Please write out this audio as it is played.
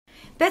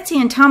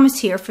Betsy and Thomas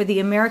here for the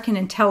American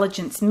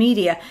Intelligence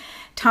Media.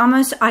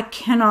 Thomas, I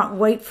cannot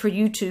wait for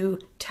you to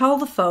tell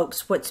the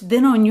folks what's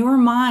been on your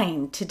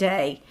mind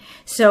today.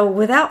 So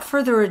without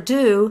further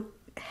ado,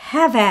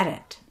 have at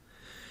it.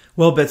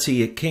 Well,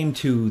 Betsy, it came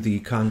to the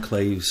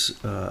conclave's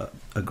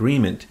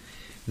agreement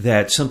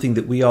that something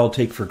that we all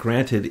take for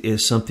granted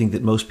is something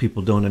that most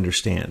people don't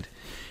understand.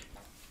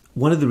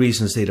 One of the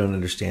reasons they don't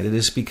understand it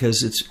is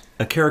because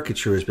a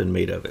caricature has been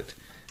made of it.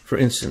 For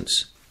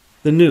instance,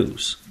 the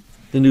news.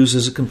 The news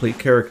is a complete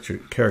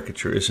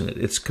caricature, isn't it?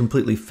 It's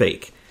completely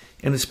fake.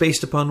 And it's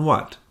based upon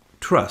what?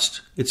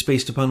 Trust. It's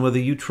based upon whether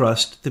you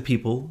trust the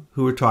people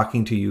who are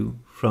talking to you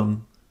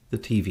from the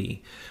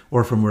TV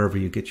or from wherever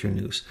you get your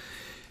news.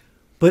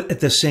 But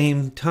at the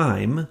same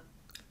time,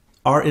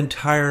 our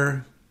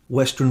entire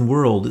Western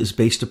world is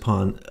based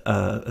upon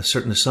a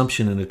certain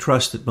assumption and a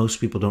trust that most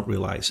people don't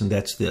realize, and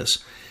that's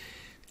this.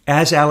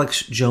 As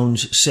Alex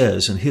Jones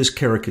says in his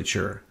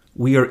caricature,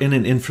 we are in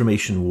an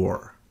information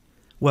war.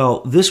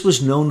 Well, this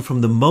was known from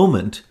the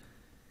moment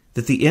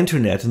that the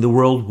Internet and the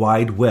World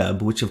Wide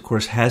Web, which of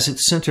course has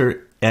its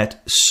center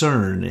at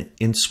CERN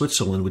in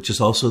Switzerland, which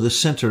is also the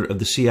center of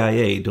the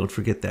CIA, don't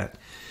forget that.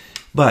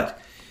 But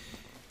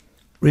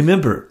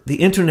remember,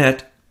 the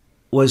Internet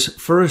was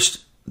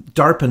first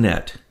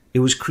DARPANET.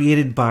 It was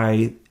created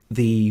by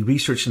the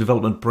Research and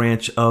Development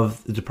Branch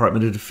of the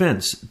Department of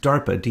Defense,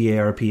 DARPA,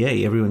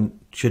 D-A-R-P-A. Everyone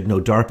should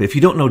know DARPA. If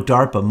you don't know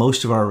DARPA,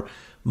 most of our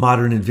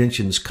modern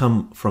inventions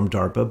come from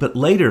DARPA. But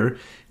later,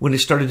 when it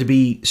started to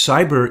be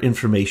cyber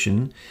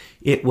information,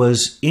 it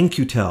was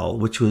In-Q-Tel,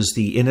 which was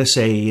the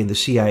NSA and the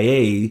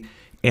CIA,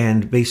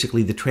 and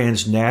basically the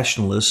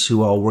transnationalists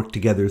who all worked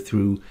together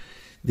through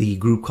the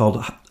group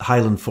called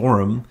Highland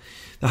Forum.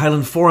 The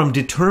Highland Forum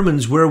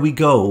determines where we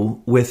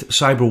go with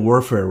cyber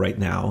warfare right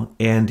now,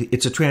 and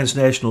it's a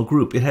transnational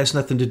group. It has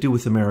nothing to do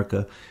with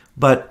America,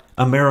 but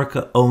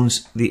America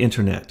owns the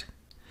Internet.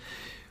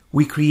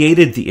 We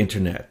created the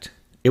Internet.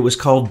 It was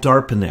called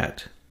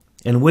DARPANET.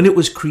 And when it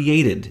was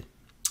created,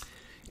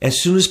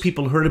 as soon as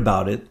people heard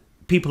about it,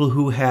 people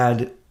who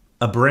had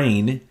a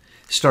brain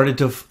started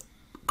to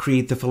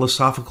create the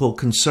philosophical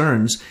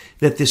concerns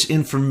that this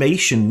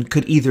information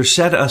could either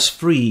set us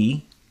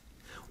free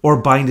or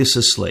bind us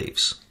as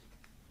slaves.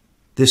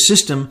 This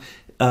system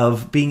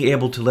of being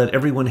able to let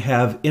everyone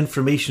have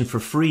information for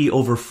free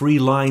over free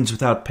lines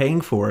without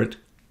paying for it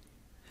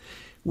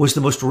was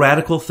the most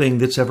radical thing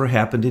that's ever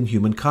happened in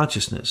human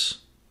consciousness.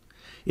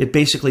 It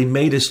basically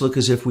made us look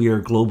as if we are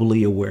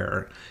globally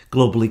aware,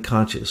 globally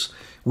conscious.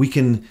 We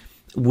can,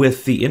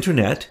 with the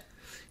Internet,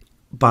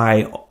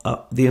 by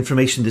the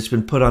information that's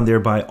been put on there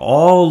by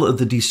all of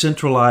the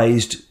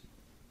decentralized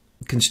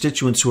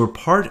constituents who are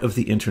part of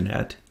the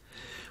Internet,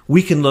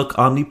 we can look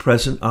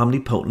omnipresent,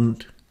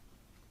 omnipotent,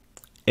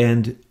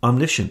 and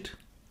omniscient.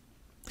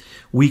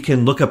 We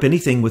can look up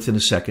anything within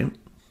a second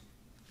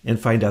and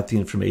find out the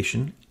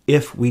information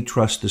if we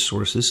trust the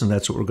sources, and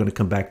that's what we're going to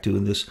come back to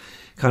in this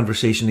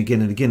conversation again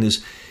and again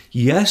is,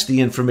 yes, the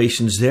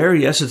information's there,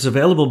 yes, it's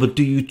available, but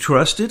do you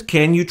trust it?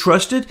 Can you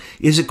trust it?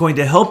 Is it going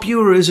to help you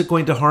or is it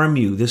going to harm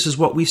you? This is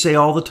what we say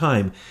all the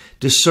time.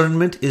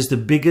 Discernment is the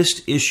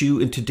biggest issue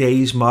in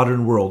today's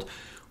modern world.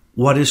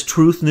 What is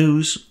truth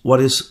news?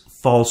 What is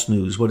false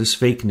news? What is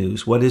fake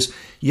news? What is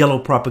yellow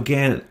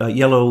propaganda,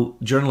 yellow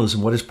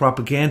journalism? What is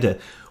propaganda?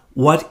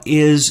 What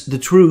is the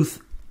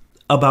truth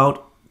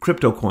about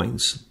crypto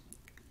coins?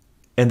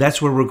 And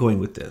that's where we're going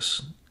with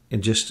this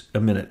in just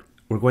a minute.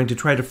 We're going to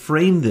try to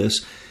frame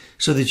this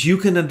so that you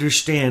can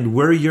understand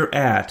where you're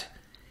at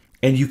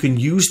and you can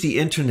use the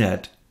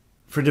Internet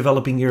for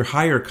developing your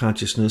higher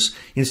consciousness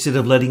instead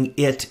of letting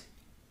it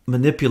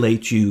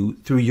manipulate you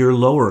through your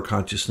lower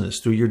consciousness,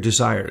 through your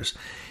desires.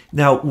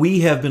 Now,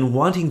 we have been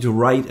wanting to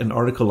write an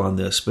article on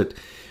this, but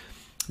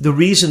the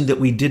reason that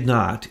we did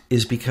not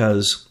is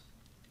because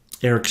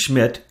Eric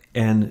Schmidt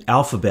and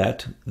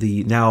Alphabet,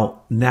 the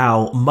now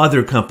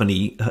mother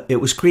company, it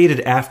was created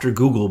after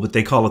Google, but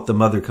they call it the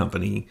mother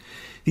company.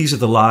 These are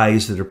the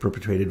lies that are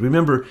perpetrated.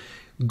 Remember,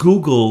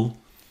 Google,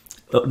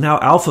 now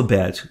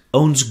Alphabet,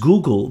 owns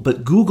Google,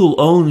 but Google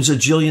owns a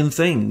jillion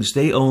things.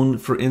 They own,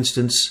 for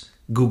instance,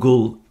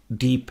 Google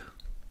Deep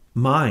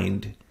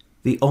Mind,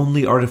 the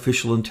only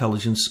artificial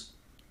intelligence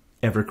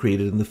ever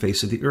created in the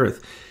face of the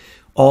earth.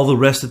 All the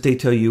rest that they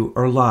tell you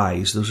are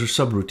lies. Those are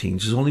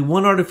subroutines. There's only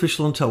one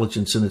artificial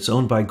intelligence, and it's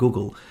owned by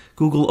Google.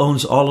 Google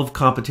owns all of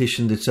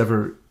competition that's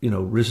ever,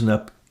 risen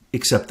up,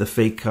 except the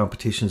fake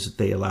competitions that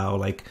they allow,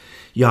 like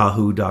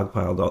Yahoo,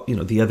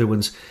 Dogpile, the other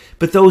ones.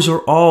 But those are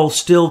all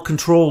still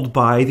controlled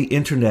by the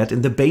Internet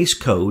and the base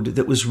code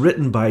that was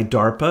written by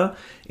DARPA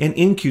and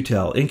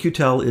In-Q-Tel.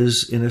 In-Q-Tel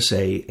is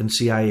NSA and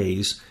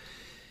CIA's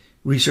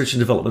Research and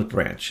Development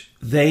Branch.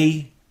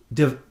 They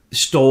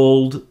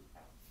stole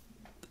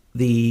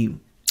the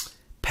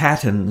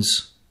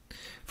patents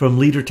from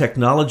Leader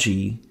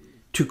Technology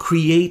to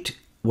create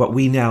what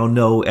we now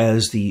know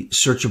as the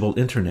searchable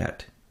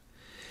Internet.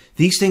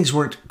 These things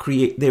weren't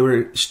they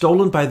were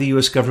stolen by the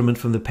U.S. government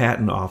from the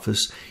Patent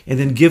Office and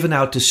then given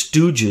out to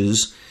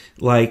stooges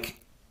like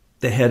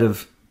the head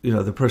of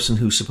the person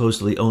who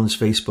supposedly owns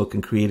Facebook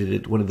and created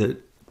it, one of the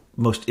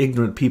most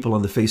ignorant people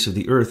on the face of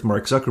the earth,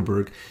 Mark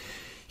Zuckerberg,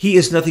 he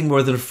is nothing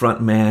more than a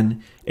front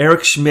man.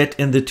 Eric Schmidt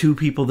and the two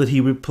people that he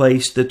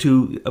replaced, the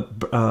two,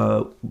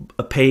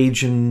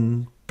 Page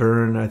and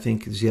Byrne, I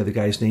think is the other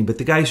guy's name, but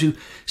the guys who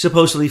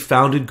supposedly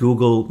founded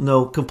Google,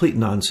 no, complete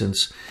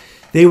nonsense.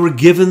 They were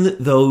given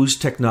those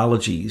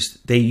technologies.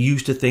 They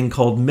used a thing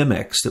called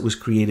Mimex that was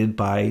created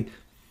by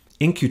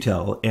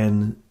In-Q-Tel,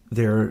 and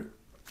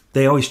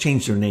they always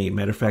changed their name.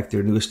 Matter of fact,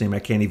 their newest name I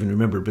can't even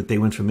remember, but they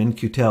went from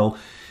In-Q-Tel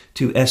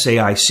to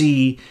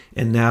SAIC,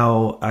 and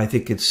now I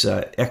think it's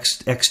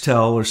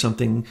Xtel or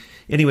something.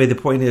 Anyway, the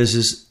point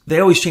is they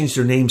always change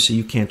their names so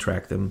you can't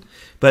track them.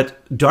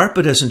 But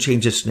DARPA doesn't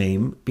change its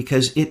name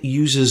because it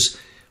uses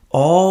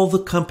all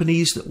the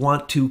companies that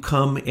want to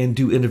come and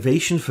do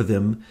innovation for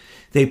them.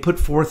 They put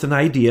forth an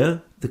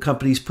idea. The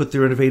companies put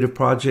their innovative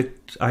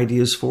project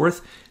ideas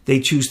forth. They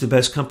choose the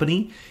best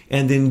company,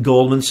 and then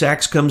Goldman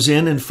Sachs comes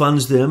in and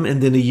funds them,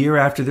 and then a year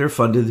after they're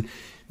funded,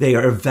 they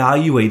are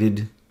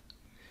evaluated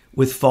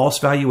with false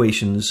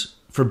valuations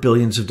for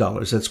billions of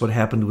dollars. That's what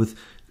happened with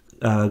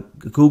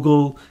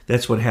Google.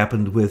 That's what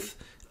happened with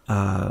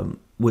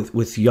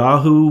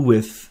Yahoo,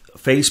 with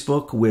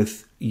Facebook,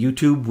 with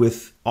YouTube,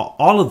 with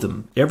all of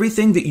them.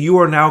 Everything that you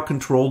are now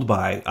controlled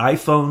by,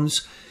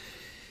 iPhones,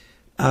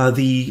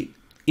 the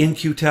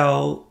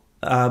In-Q-Tel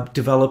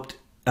developed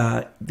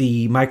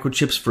the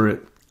microchips for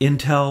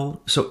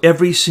Intel. So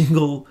every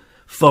single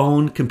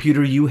phone,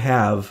 computer you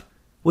have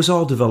was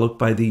all developed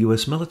by the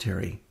U.S.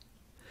 military.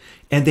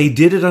 And they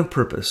did it on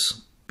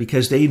purpose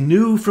because they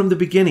knew from the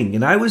beginning,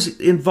 and I was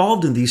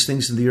involved in these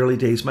things in the early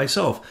days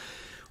myself,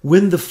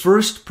 when the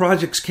first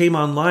projects came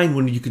online,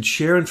 when you could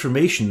share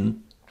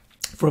information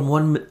from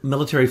one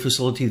military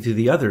facility to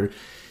the other,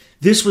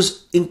 this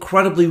was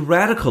incredibly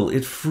radical.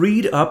 It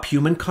freed up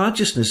human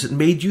consciousness. It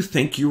made you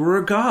think you were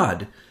a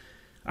god.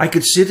 I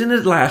could sit in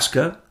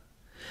Alaska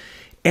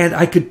and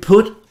I could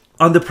put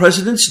on the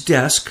president's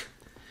desk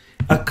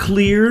a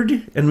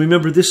cleared, and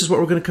remember, this is what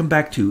we're going to come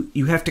back to.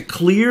 You have to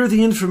clear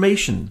the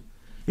information.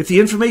 If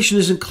the information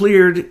isn't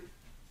cleared,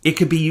 it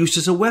could be used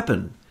as a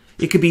weapon.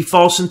 It could be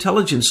false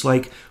intelligence,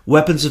 like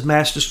weapons of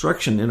mass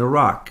destruction in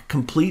Iraq,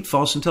 complete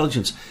false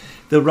intelligence.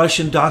 The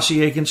Russian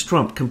dossier against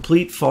Trump,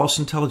 complete false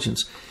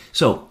intelligence.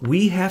 So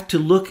we have to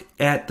look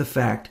at the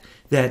fact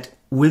that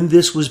when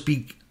this was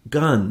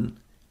begun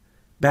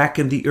back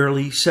in the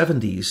early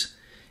 70s,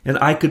 and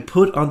I could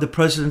put on the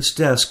president's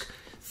desk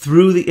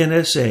through the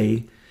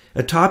NSA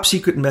a top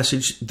secret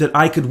message that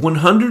I could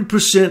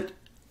 100%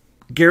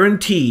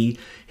 guarantee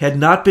had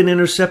not been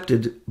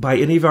intercepted by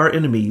any of our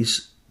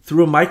enemies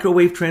through a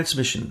microwave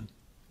transmission,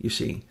 you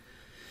see.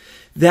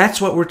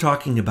 That's what we're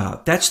talking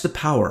about. That's the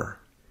power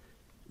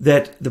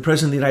that the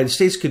President of the United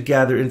States could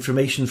gather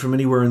information from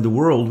anywhere in the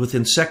world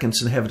within seconds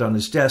and have it on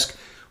his desk,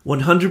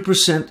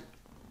 100%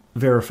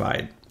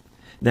 verified.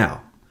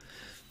 Now,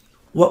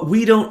 what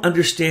we don't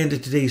understand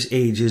at today's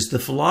age is the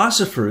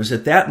philosophers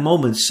at that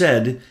moment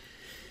said,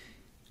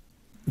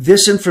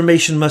 this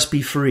information must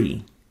be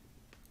free.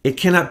 It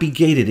cannot be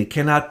gated. You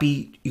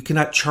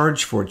cannot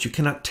charge for it. You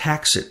cannot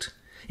tax it.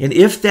 And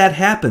if that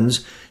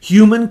happens,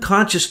 human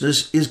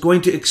consciousness is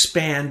going to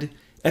expand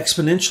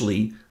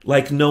exponentially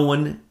like no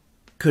one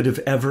could have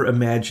ever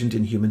imagined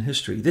in human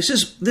history. This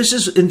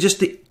is in just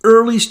the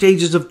early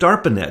stages of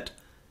DARPANET,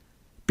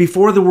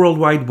 before the World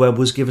Wide Web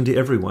was given to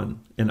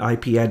everyone, and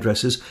IP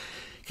addresses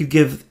could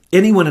give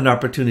anyone an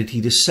opportunity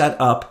to set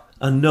up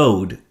a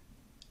node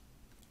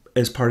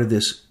as part of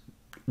this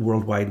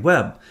World Wide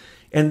Web.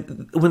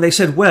 And when they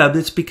said web,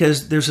 it's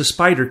because there's a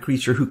spider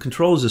creature who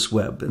controls this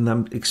web. And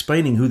I'm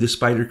explaining who the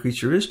spider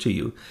creature is to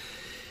you.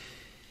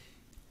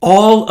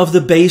 All of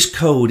the base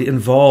code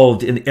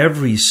involved in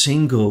every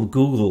single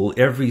Google,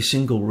 every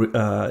single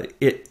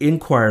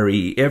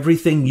inquiry,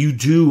 everything you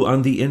do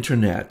on the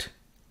internet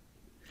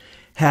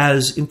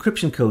has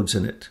encryption codes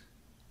in it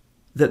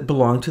that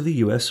belong to the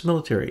U.S.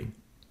 military.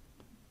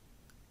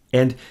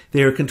 And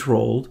they are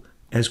controlled,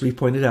 as we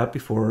pointed out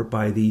before,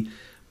 by the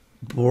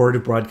Board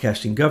of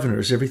Broadcasting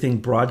Governors. Everything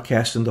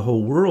broadcast in the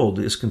whole world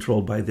is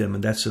controlled by them,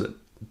 and that's a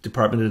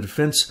Department of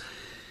Defense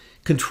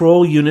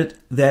control unit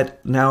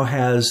that now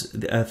has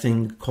a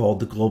thing called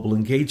the Global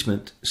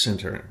Engagement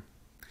Center.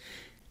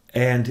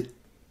 And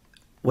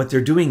what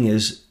they're doing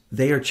is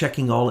they are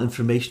checking all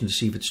information to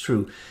see if it's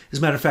true. As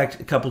a matter of fact,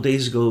 a couple of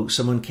days ago,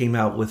 someone came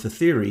out with a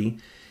theory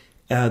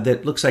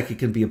that looks like it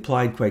can be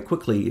applied quite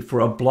quickly for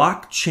a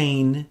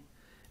blockchain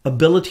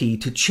ability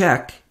to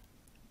check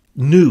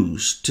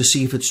news to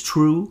see if it's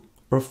true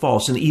or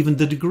false, and even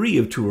the degree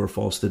of true or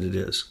false that it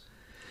is.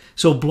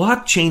 So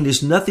blockchain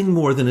is nothing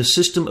more than a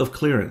system of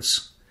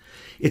clearance.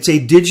 It's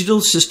a digital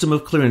system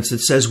of clearance that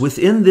says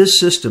within this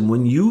system,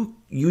 when you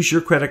use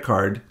your credit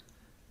card,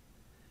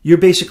 you're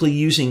basically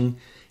using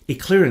a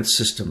clearance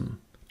system.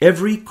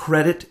 Every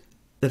credit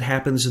that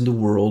happens in the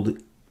world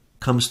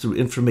comes through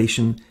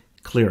information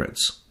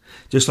clearance.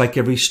 Just like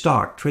every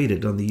stock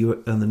traded on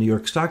the New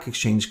York Stock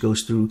Exchange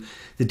goes through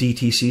the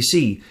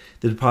DTCC,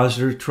 the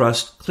Depositor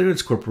Trust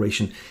Clearance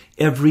Corporation.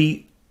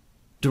 Every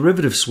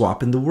derivative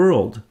swap in the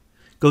world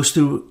goes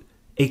through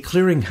a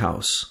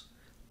clearinghouse.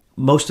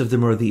 Most of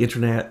them are the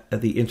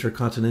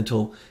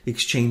intercontinental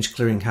exchange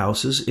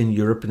clearinghouses in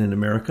Europe and in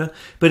America,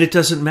 but it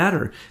doesn't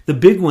matter. The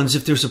big ones,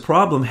 if there's a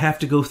problem, have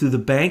to go through the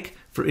Bank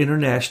for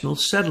International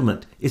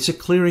Settlement. It's a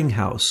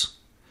clearinghouse.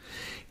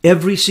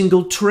 Every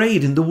single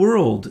trade in the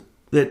world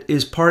that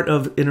is part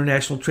of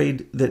international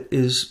trade that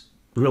is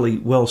really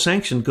well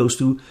sanctioned goes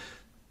through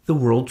the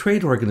World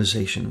Trade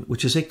Organization,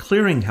 which is a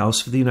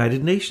clearinghouse for the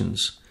United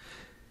Nations.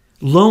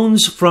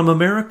 Loans from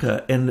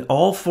America and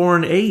all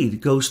foreign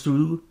aid goes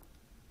through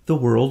the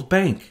World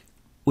Bank,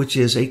 which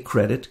is a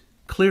credit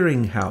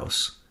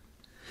clearinghouse.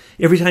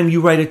 Every time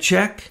you write a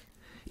check,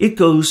 it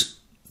goes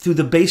through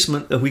the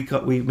basement.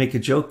 We make a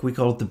joke, we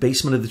call it the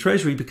basement of the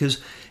Treasury,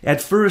 because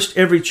at first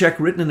every check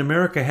written in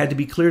America had to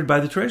be cleared by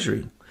the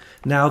Treasury.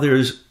 Now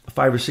there's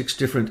 5 or 6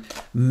 different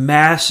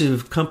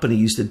massive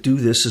companies that do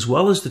this as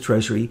well as the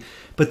Treasury.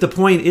 But the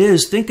point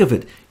is, think of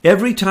it.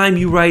 Every time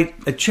you write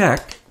a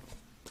check,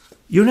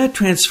 you're not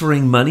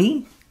transferring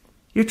money.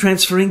 You're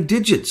transferring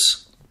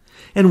digits.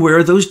 And where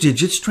are those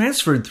digits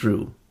transferred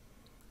through?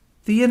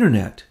 The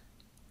Internet.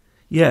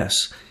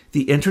 Yes,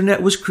 the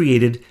Internet was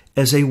created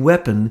as a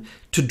weapon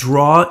to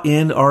draw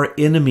in our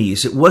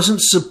enemies. It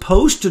wasn't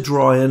supposed to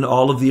draw in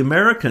all of the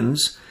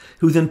Americans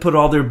who then put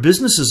all their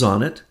businesses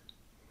on it.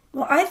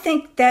 Well, I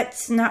think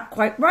that's not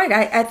quite right.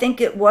 I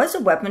think it was a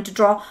weapon to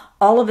draw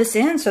all of us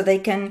in so they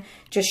can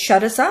just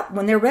shut us up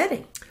when they're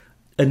ready.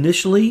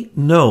 Initially,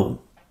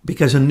 no,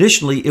 because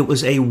initially it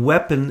was a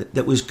weapon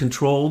that was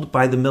controlled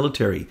by the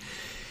military.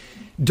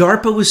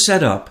 DARPA was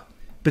set up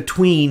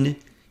between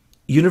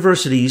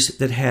universities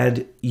that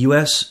had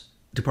U.S.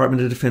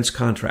 Department of Defense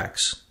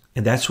contracts.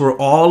 And that's where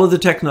all of the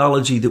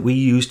technology that we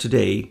use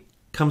today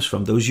comes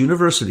from, those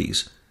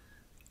universities.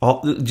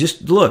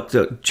 Just look,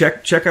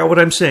 check out what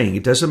I'm saying.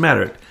 It doesn't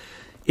matter.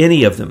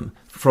 Any of them,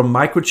 from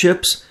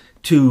microchips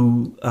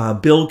to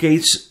Bill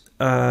Gates'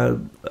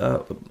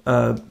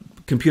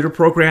 computer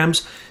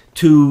programs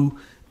to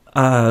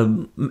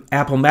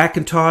Apple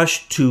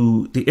Macintosh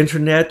to the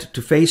Internet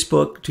to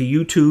Facebook to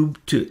YouTube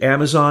to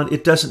Amazon.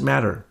 It doesn't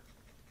matter.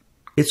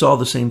 It's all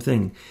the same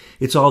thing.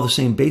 It's all the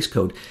same base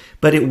code.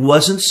 But it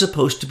wasn't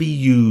supposed to be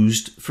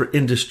used for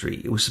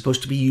industry. It was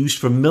supposed to be used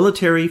for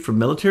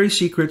military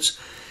secrets.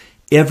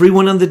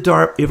 Everyone on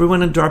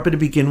DARPA to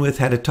begin with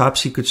had a top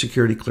secret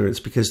security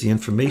clearance because the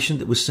information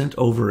that was sent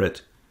over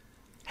it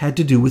had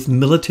to do with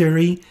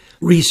military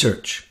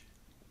research.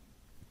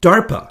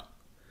 DARPA.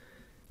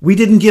 We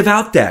didn't give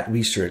out that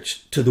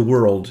research to the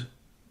world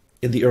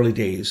in the early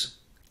days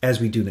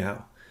as we do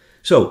now.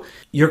 So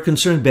your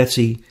concern,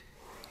 Betsy,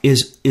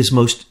 is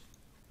most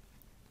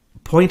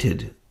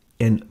pointed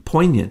and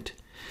poignant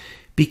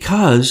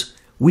because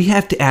we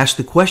have to ask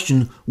the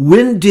question,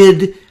 when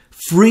did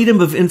freedom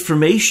of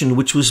information,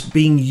 which was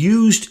being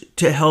used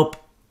to help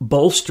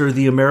bolster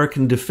the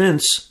American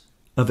defense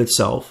of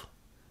itself,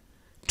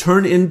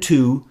 turn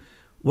into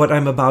what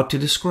I'm about to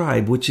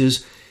describe, which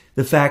is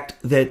the fact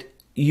that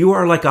you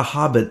are like a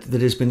hobbit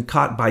that has been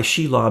caught by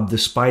Shelob the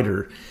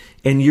spider,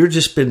 and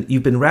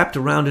you've been wrapped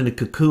around in a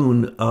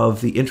cocoon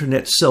of the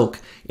internet silk,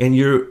 and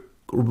you're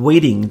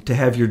waiting to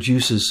have your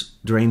juices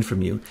drained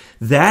from you.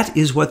 That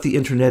is what the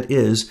internet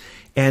is,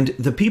 and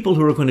the people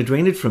who are going to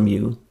drain it from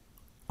you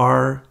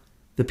are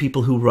the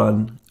people who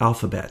run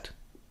Alphabet.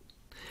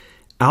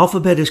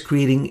 Alphabet is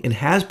creating and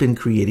has been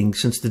creating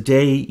since the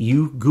day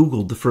you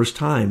Googled the first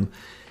time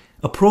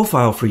a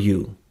profile for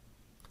you.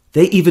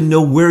 They even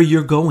know where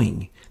you're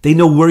going. They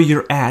know where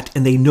you're at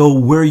and they know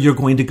where you're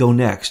going to go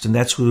next. And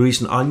that's the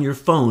reason on your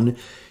phone,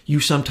 you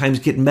sometimes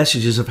get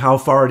messages of how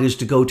far it is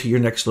to go to your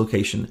next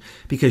location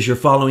because you're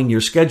following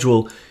your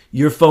schedule.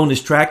 Your phone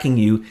is tracking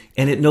you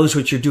and it knows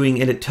what you're doing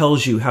and it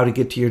tells you how to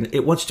get to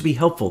it wants to be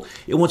helpful.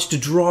 It wants to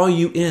draw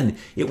you in.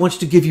 It wants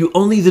to give you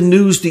only the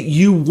news that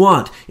you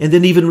want and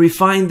then even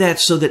refine that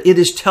so that it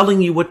is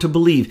telling you what to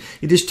believe.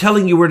 It is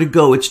telling you where to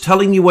go. It's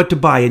telling you what to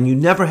buy and you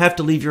never have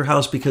to leave your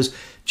house because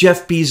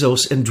Jeff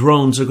Bezos and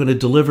drones are going to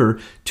deliver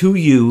to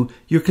you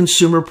your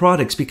consumer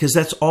products because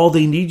that's all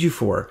they need you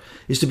for,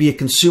 is to be a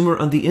consumer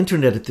on the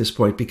internet at this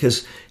point.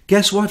 Because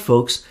guess what,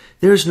 folks?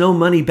 There's no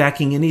money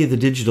backing any of the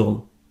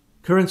digital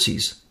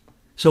currencies.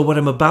 So what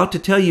I'm about to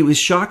tell you is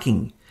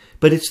shocking,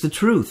 but it's the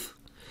truth.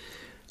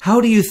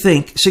 How do you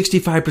think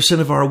 65%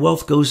 of our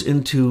wealth goes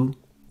into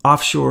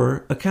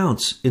offshore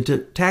accounts, into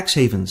tax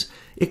havens?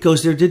 It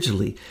goes there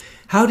digitally.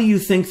 How do you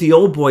think the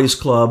old boys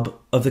club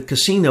of the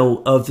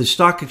casino, of the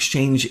stock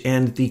exchange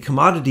and the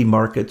commodity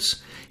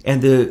markets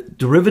and the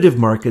derivative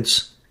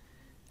markets,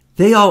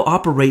 they all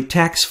operate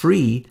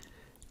tax-free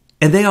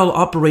and they all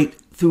operate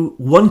through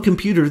one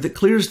computer that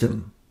clears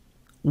them?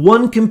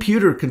 One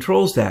computer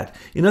controls that.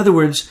 In other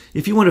words,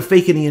 if you want to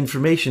fake any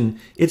information,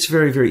 it's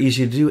very, very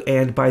easy to do.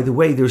 And by the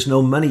way, there's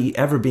no money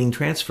ever being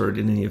transferred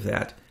in any of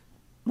that.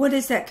 What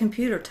is that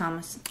computer,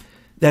 Thomas?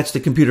 That's the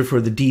computer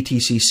for the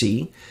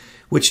DTCC,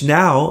 which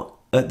now,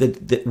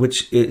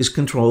 which is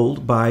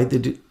controlled by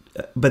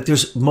but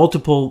there's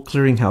multiple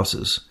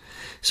clearinghouses.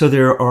 So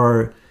there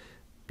are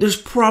there's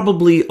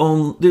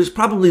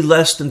probably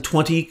less than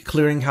 20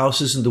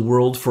 clearinghouses in the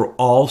world for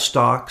all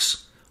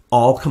stocks,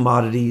 all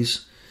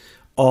commodities,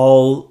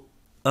 all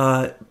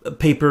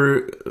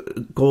paper,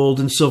 gold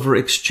and silver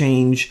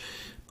exchange,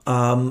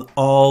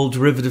 all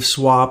derivative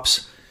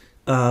swaps,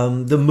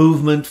 the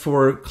movement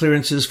for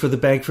clearances for the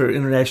Bank for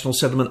International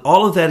Settlement.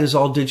 All of that is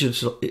all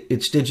digital.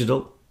 It's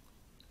digital.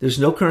 There's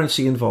no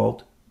currency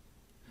involved.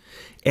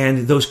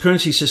 And those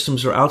currency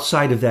systems are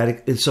outside of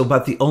that. And so,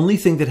 but the only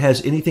thing that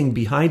has anything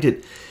behind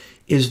it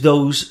is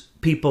those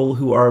people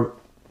who are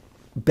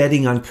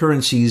betting on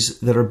currencies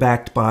that are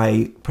backed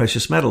by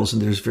precious metals.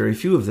 And there's very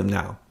few of them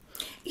now.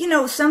 You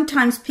know,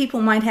 sometimes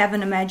people might have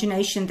an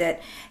imagination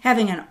that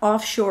having an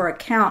offshore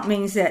account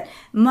means that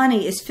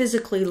money is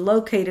physically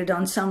located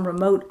on some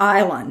remote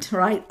island,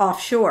 right,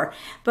 offshore.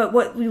 But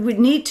what we would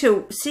need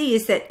to see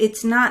is that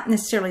it's not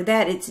necessarily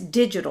that, it's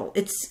digital.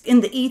 It's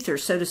in the ether,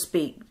 so to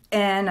speak.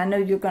 And I know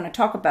you're going to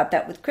talk about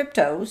that with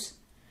cryptos.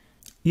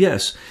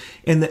 Yes,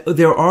 and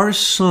there are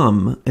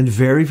some, and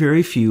very,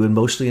 very few, and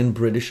mostly in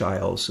British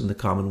Isles in the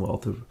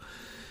Commonwealth.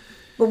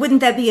 But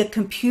wouldn't that be a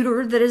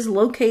computer that is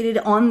located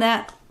on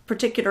that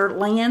particular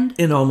land?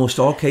 In almost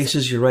all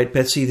cases, you're right,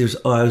 Betsy.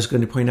 I was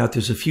going to point out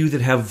there's a few that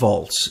have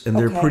vaults, and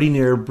they're pretty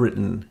near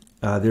Britain.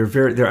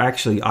 They're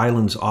actually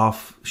islands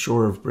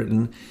offshore of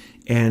Britain,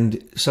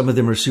 and some of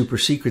them are super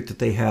secret that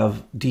they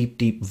have deep,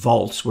 deep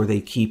vaults where they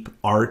keep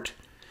art,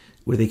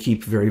 where they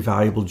keep very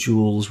valuable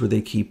jewels, where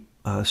they keep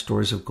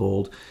stores of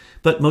gold.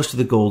 But most of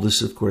the gold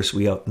is, of course,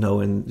 we know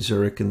in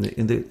Zurich, in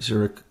the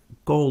Zurich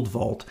gold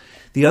vault.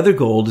 The other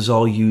gold is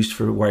all used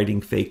for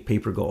writing fake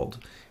paper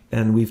gold.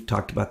 And we've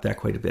talked about that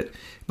quite a bit.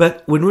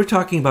 But when we're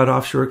talking about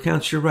offshore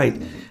accounts, you're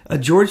right.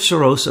 George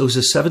Soros owes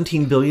us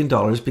 $17 billion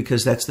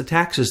because that's the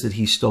taxes that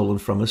he's stolen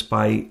from us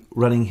by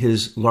running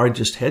his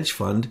largest hedge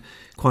fund,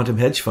 quantum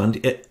hedge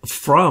fund,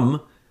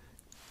 from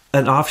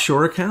an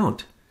offshore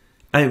account.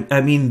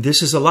 I mean,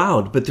 this is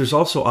allowed, but there's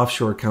also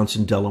offshore accounts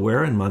in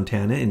Delaware and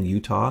Montana and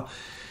Utah,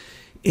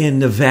 in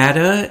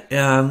Nevada,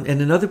 and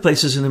in other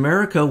places in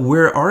America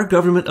where our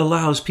government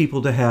allows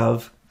people to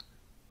have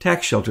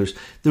tax shelters.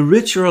 The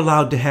rich are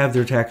allowed to have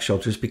their tax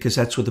shelters because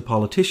that's where the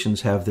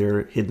politicians have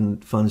their hidden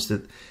funds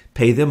that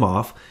pay them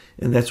off,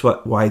 and that's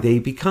why they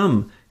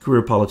become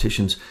career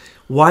politicians.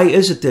 Why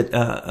is it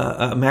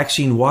that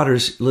Maxine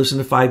Waters lives in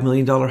a $5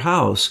 million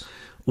house?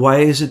 Why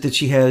is it that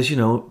she has,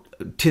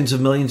 tens of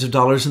millions of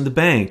dollars in the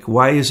bank?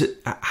 Why is it?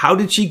 How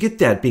did she get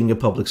that being a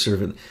public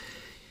servant?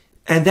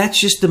 And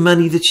that's just the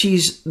money that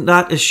she's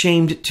not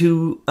ashamed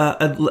to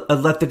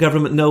let the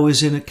government know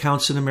is in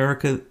accounts in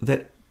America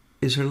that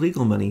is her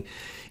legal money.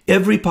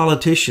 Every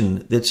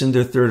politician that's in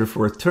their third or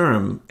fourth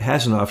term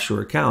has an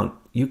offshore account.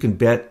 You can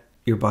bet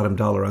your bottom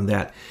dollar on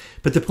that.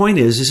 But the point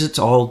is it's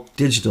all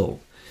digital.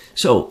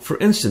 So, for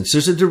instance,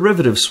 there's a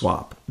derivative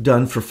swap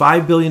done for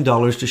 $5 billion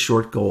to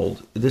short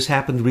gold. This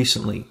happened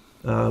recently,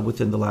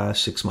 within the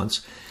last 6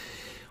 months.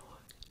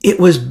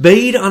 It was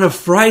made on a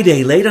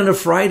Friday, late on a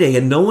Friday,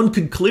 and no one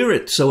could clear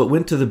it. So it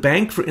went to the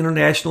Bank for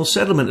International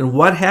Settlement. And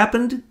what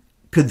happened?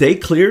 Could they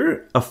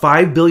clear a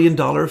 $5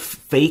 billion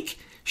fake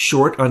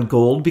short on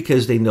gold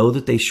because they know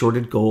that they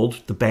shorted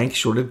gold? The bank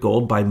shorted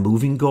gold by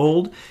moving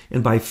gold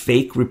and by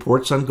fake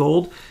reports on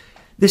gold.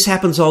 This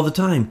happens all the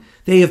time.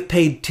 They have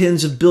paid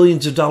tens of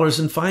billions of dollars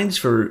in fines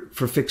for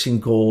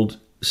fixing gold,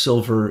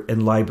 silver,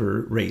 and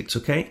LIBOR rates,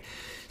 okay?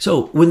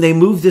 So when they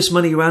move this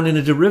money around in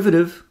a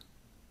derivative,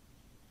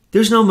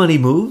 there's no money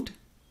moved.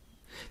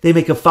 They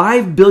make a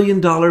 $5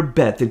 billion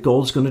bet that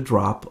gold's going to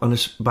drop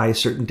by a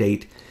certain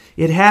date.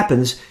 It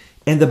happens,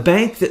 and the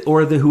bank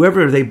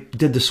whoever they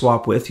did the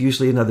swap with,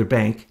 usually another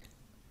bank,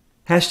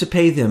 has to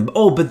pay them.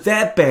 Oh, but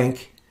that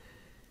bank,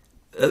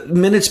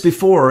 minutes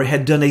before,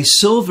 had done a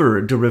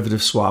silver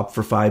derivative swap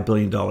for $5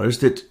 billion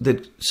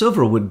that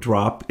silver would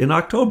drop in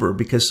October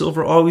because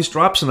silver always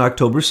drops in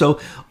October. So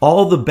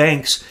all the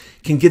banks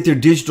can get their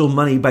digital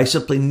money by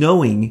simply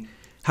knowing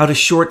how to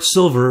short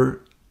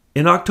silver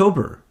in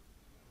October.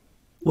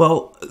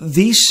 Well,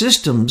 these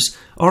systems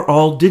are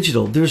all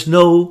digital. There's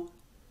no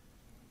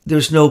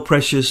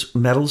precious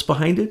metals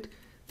behind it.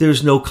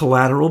 There's no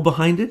collateral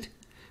behind it.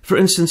 For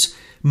instance,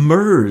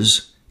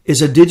 MERS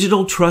is a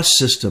digital trust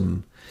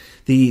system,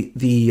 the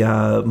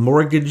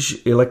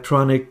mortgage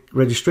electronic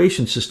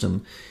registration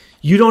system.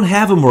 You don't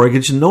have a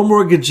mortgage, and no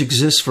mortgage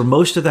exists for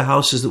most of the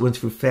houses that went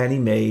through Fannie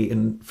Mae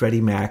and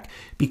Freddie Mac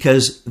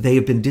because they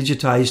have been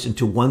digitized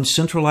into one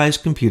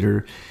centralized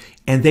computer,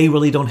 and they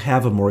really don't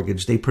have a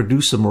mortgage. They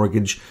produce a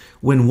mortgage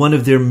when one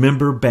of their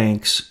member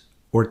banks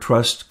or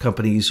trust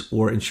companies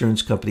or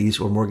insurance companies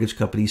or mortgage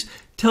companies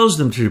tells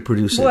them to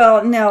produce it.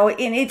 Well, no,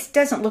 and it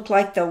doesn't look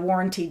like the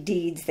warranty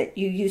deeds that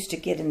you used to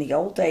get in the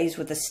old days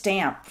with a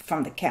stamp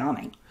from the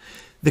county.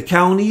 The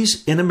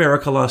counties in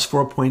America lost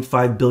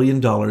 $4.5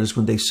 billion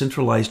when they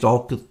centralized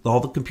all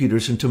the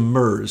computers into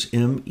MERS,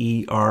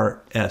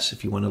 M-E-R-S,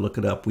 if you want to look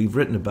it up. We've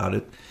written about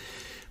it.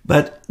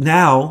 But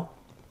now,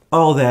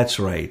 oh, that's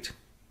right.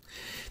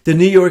 The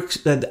New York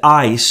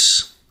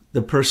ICE,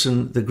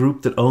 the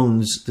group that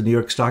owns the New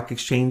York Stock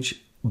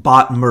Exchange,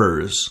 bought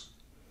MERS.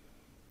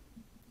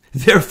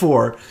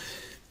 Therefore,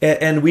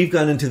 and we've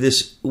gone into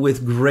this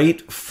with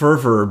great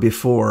fervor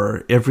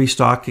before, every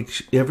stock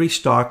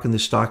in the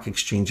stock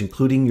exchange,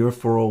 including your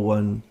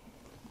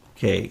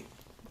 401k,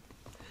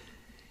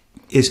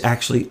 is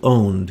actually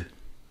owned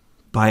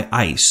by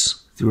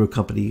ICE through a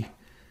company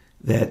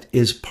that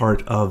is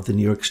part of the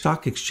New York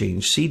Stock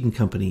Exchange, Seed &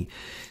 Company.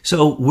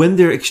 So when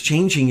they're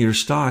exchanging your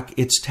stock,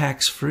 it's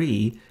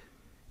tax-free.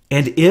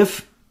 And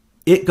if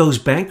it goes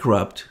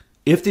bankrupt,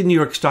 if the New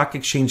York Stock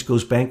Exchange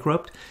goes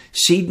bankrupt,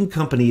 Seed &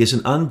 Company is an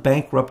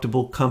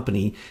unbankruptable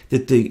company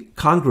that the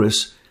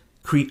Congress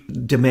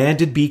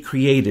demanded be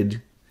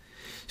created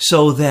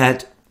so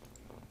that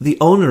the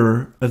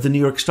owner of the New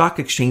York Stock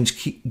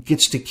Exchange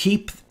gets to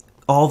keep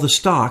all the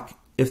stock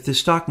if the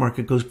stock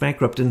market goes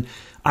bankrupt. And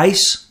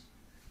ICE,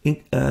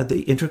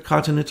 the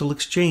Intercontinental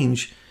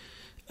Exchange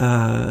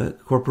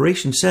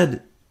Corporation,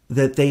 said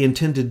that they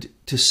intended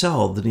to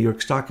sell the New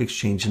York Stock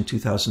Exchange in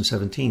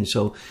 2017.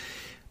 So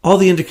all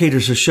the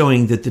indicators are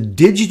showing that the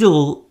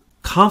digital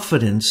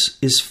confidence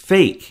is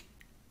fake.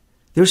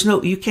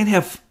 You can't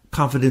have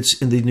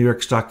confidence in the New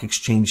York Stock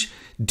Exchange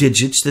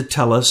digits that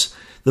tell us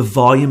the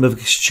volume of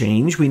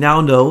exchange. We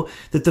now know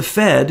that the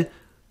Fed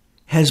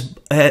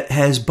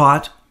has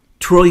bought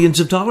trillions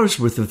of dollars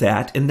worth of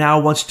that and now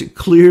wants to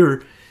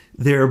clear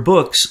their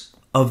books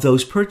of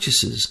those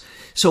purchases.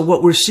 So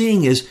what we're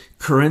seeing is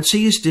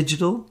currency is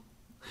digital.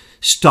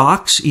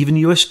 Stocks, even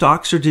U.S.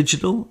 stocks, are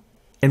digital.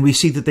 And we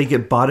see that they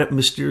get bought up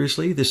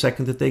mysteriously the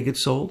second that they get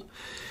sold.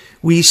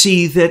 We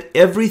see that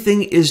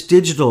everything is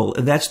digital,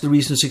 and that's the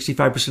reason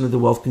 65% of the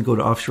wealth can go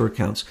to offshore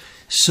accounts.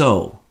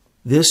 So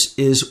this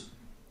is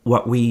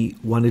what we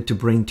wanted to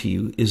bring to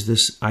you, is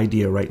this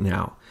idea right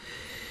now.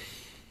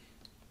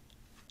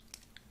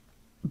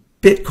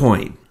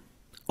 Bitcoin,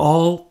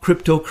 all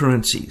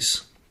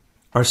cryptocurrencies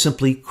are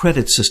simply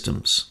credit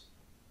systems.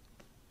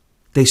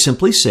 They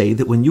simply say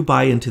that when you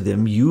buy into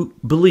them, you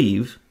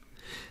believe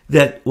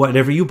that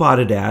whatever you bought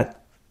it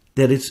at,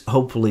 that it's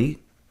hopefully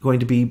going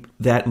to be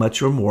that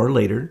much or more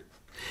later,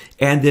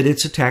 and that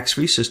it's a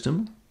tax-free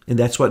system, and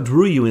that's what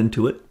drew you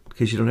into it,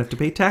 because you don't have to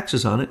pay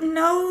taxes on it.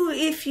 No,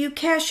 if you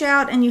cash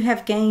out and you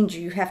have gains,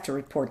 you have to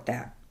report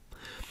that.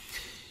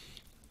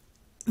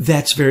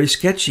 That's very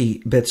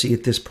sketchy, Betsy,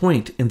 at this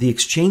point, and the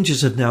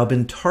exchanges have now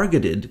been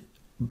targeted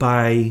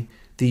by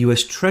the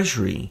U.S.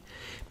 Treasury,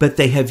 but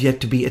they have yet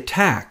to be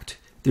attacked.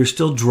 They're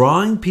still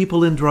drawing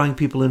people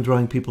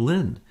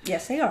in.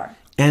 Yes, they are.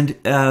 And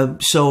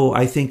so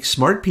I think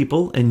smart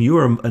people, and you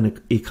are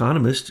an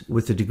economist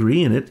with a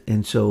degree in it,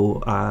 and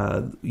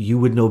so you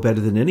would know better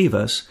than any of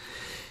us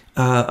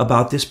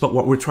about this. But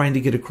what we're trying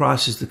to get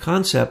across is the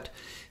concept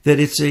that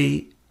it's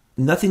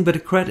nothing but a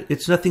credit.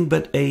 It's nothing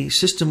but a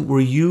system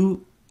where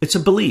it's a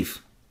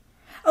belief.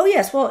 Oh,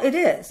 yes. Well, it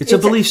is. It's a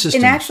belief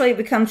system. And actually it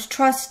becomes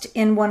trust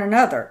in one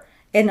another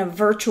in a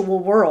virtual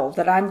world,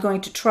 that I'm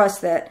going to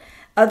trust that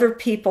other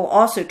people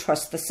also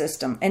trust the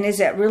system. And is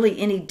that really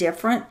any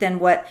different than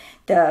what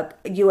the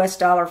U.S.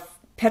 dollar,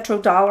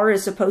 petrodollar,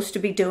 is supposed to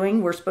be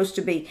doing? We're supposed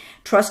to be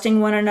trusting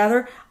one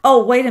another.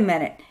 Oh, wait a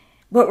minute.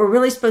 What we're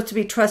really supposed to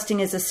be trusting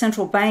is the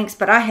central banks,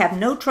 but I have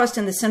no trust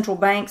in the central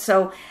bank,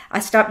 so I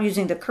stopped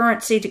using the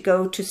currency to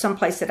go to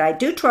someplace that I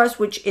do trust,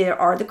 which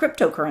are the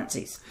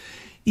cryptocurrencies.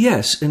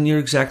 Yes, and you're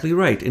exactly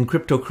right. And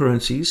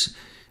cryptocurrencies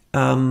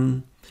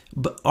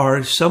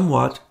are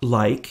somewhat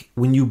like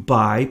when you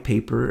buy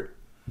paper,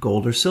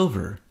 gold or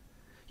silver.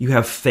 You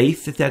have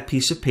faith that that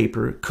piece of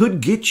paper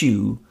could get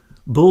you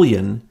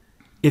bullion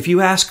if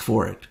you ask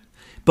for it.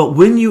 But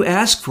when you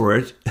ask for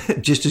it,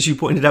 just as you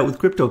pointed out with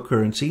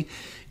cryptocurrency,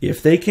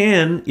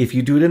 if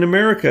you do it in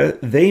America,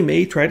 they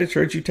may try to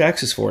charge you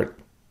taxes for it.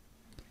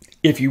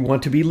 If you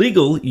want to be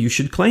legal, you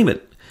should claim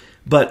it.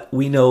 But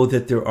we know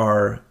that there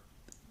are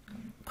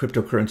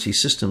cryptocurrency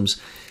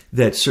systems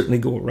that certainly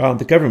go around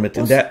the government.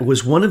 And that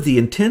was one of the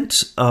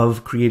intents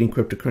of creating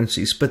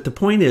cryptocurrencies. But the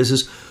point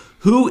is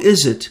who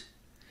is it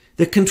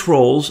that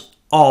controls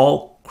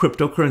all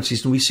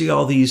cryptocurrencies? And we see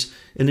all these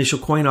initial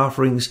coin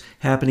offerings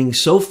happening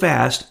so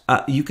fast.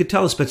 You could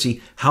tell us,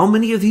 Betsy, how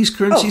many of these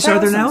currencies are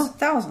there now?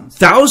 Thousands.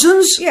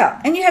 Thousands? Yeah.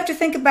 And you have to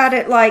think about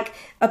it like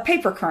a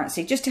paper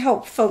currency, just to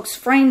help folks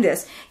frame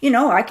this.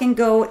 I can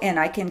go and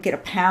I can get a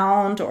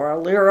pound or a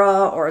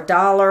lira or a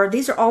dollar.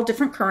 These are all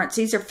different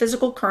currencies. They're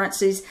physical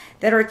currencies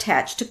that are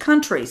attached to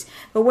countries.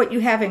 But what you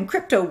have in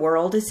crypto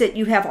world is that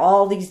you have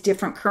all these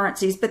different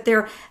currencies, but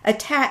they're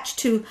attached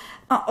to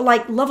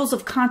like levels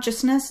of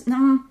consciousness.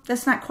 No,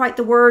 that's not quite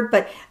the word,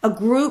 but a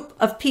group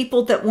of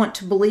people that want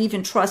to believe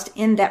and trust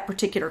in that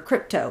particular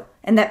crypto.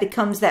 And that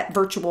becomes that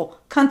virtual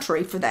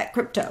country for that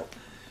crypto.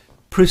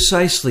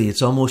 Precisely.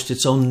 It's almost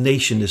its own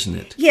nation, isn't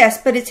it?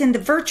 Yes, but it's in the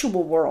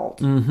virtual world.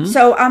 Mm-hmm.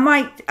 So I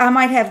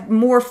might have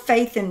more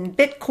faith in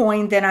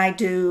Bitcoin than I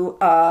do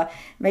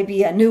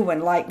maybe a new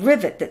one like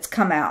Rivet that's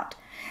come out.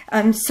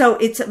 So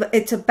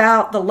it's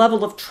about the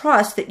level of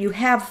trust that you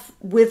have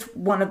with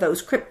one of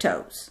those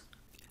cryptos.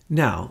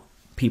 Now,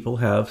 people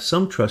have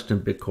some trust in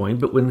Bitcoin,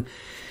 but when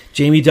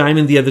Jamie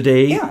Dimon the other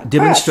day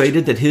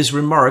demonstrated that his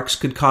remarks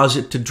could cause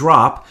it to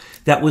drop,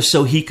 that was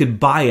so he could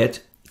buy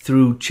it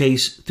through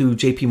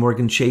JP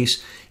Morgan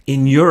Chase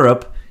in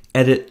Europe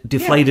at a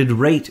deflated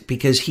rate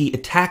because he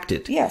attacked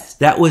it. Yes.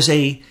 That was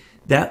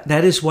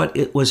that is what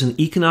it was, an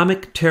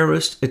economic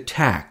terrorist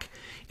attack.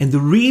 And the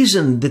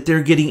reason that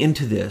they're getting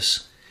into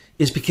this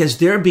is because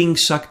they're being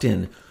sucked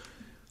in.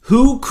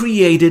 Who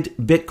created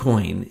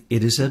Bitcoin?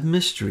 It is a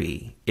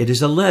mystery. It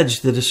is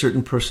alleged that a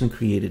certain person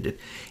created it.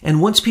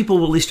 And once people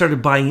really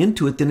started buying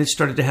into it, then it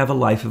started to have a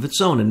life of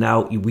its own. And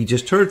now we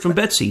just heard from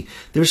Betsy.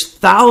 There's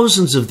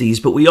thousands of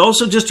these, but we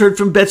also just heard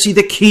from Betsy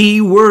the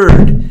key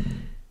word.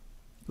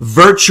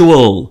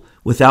 Virtual.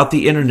 Without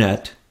the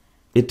internet,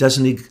 it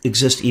doesn't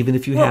exist even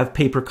if you have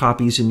paper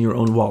copies in your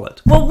own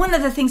wallet. Well, one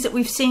of the things that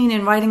we've seen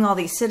in writing all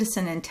these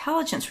citizen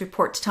intelligence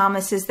reports,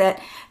 Thomas, is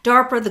that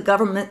DARPA, the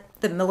government,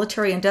 the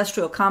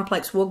military-industrial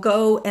complex, will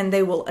go and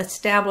they will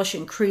establish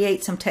and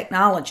create some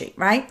technology,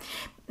 right?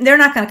 They're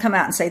not going to come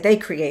out and say they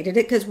created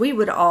it because we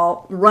would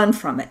all run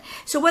from it.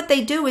 So what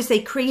they do is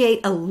they create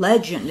a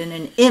legend and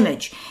an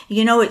image.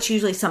 You know, it's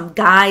usually some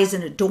guys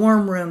in a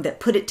dorm room that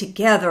put it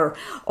together,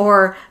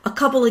 or a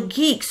couple of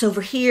geeks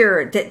over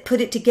here that put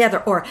it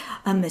together, or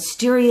a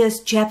mysterious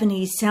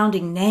Japanese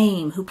sounding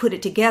name who put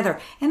it together.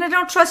 And I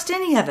don't trust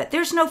any of it.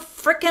 There's no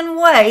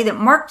frickin' way that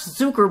Mark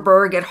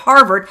Zuckerberg at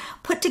Harvard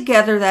put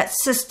together that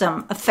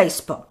system of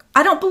Facebook.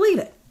 I don't believe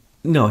it.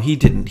 No, he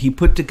didn't. He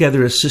put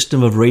together a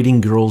system of rating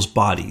girls'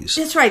 bodies.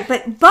 That's right.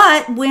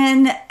 But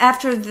when,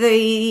 after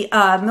the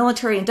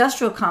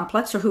military-industrial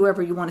complex, or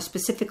whoever you want to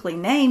specifically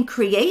name,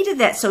 created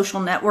that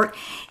social network,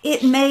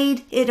 it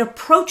made it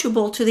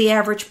approachable to the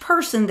average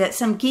person that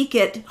some geek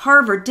at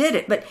Harvard did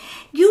it. But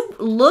you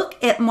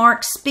look at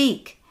Mark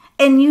speak,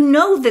 and you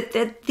know that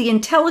the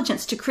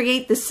intelligence to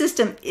create the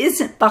system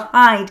isn't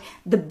behind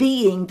the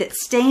being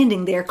that's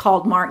standing there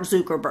called Mark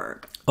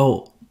Zuckerberg.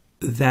 Oh,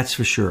 that's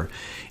for sure.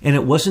 And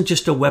it wasn't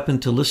just a weapon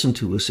to listen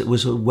to us. It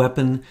was a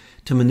weapon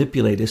to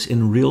manipulate us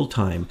in real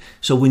time.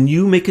 So when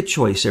you make a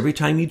choice, every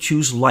time you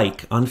choose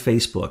like on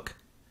Facebook,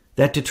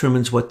 that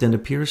determines what then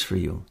appears for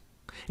you.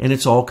 And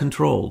it's all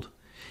controlled.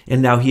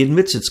 And now he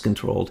admits it's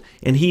controlled.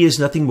 And he is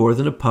nothing more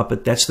than a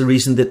puppet. That's the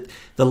reason that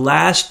the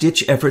last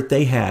ditch effort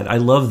they had, I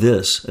love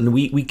this. And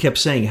we kept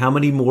saying, how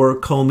many more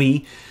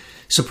Comey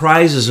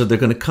surprises are there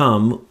going to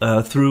come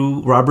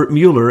through Robert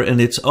Mueller? And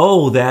it's,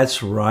 oh,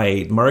 that's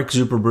right. Mark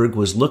Zuckerberg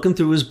was looking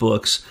through his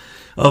books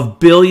of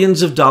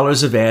billions of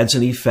dollars of ads,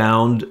 and he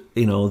found,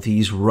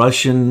 these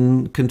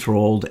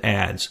Russian-controlled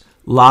ads.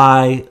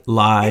 Lie.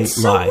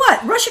 So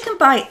what? Russia can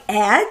buy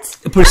ads?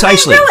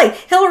 Precisely. I mean, really,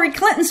 Hillary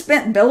Clinton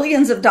spent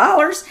billions of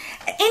dollars.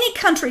 Any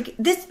country,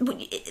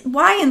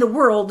 why in the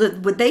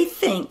world would they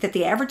think that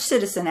the average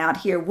citizen out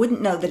here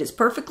wouldn't know that it's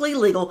perfectly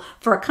legal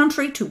for a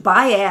country to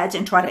buy ads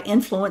and try to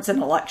influence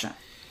an election?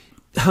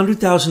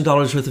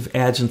 $100,000 worth of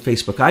ads on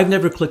Facebook. I've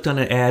never clicked on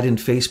an ad in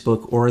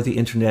Facebook or the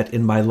internet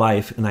in my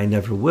life, and I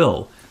never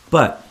will.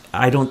 But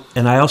I don't,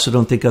 and I also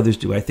don't think others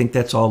do. I think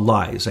that's all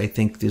lies. I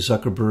think the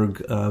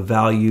Zuckerberg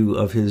value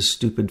of his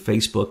stupid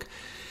Facebook,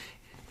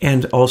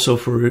 and also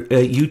for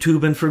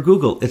YouTube and for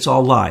Google, it's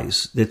all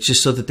lies. It's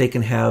just so that they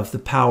can have the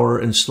power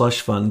and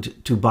slush fund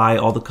to buy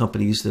all the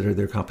companies that are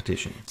their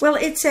competition. Well,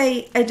 it's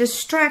a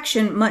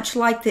distraction, much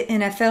like the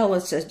NFL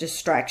is a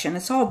distraction.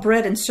 It's all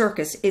bread and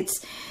circus.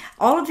 It's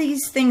all of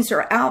these things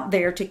are out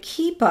there to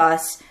keep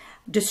us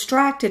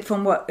distracted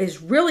from what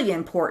is really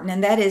important,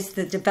 and that is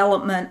the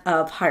development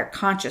of higher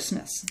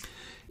consciousness.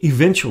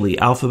 Eventually,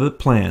 Alphabet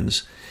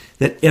plans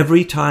that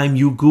every time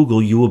you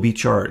Google, you will be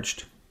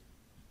charged.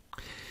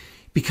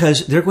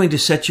 Because they're going to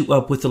set you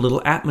up with a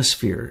little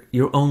atmosphere,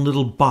 your own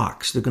little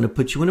box. They're going to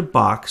put you in a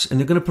box, and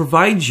they're going to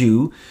provide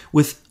you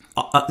with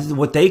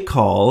what they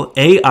call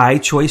AI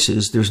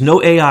choices. There's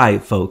no AI,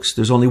 folks.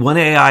 There's only one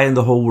AI in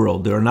the whole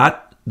world. There are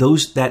not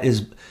those that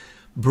is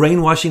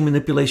brainwashing,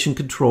 manipulation,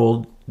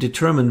 controlled,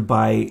 determined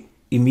by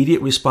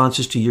immediate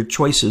responses to your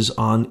choices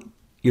on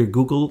your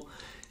Google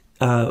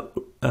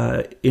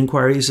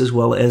inquiries, as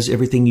well as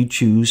everything you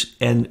choose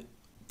and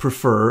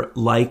prefer,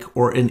 like,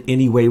 or in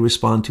any way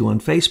respond to on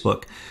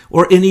Facebook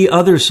or any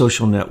other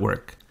social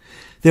network.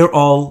 They're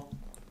all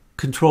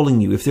controlling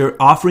you. If they're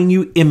offering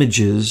you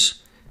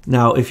images,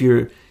 now if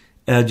you're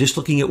just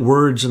looking at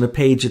words on a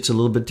page, it's a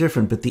little bit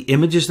different, but the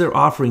images they're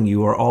offering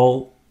you are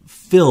all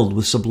filled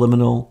with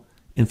subliminal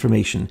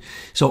information.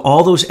 So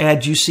all those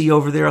ads you see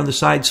over there on the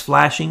sides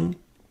flashing,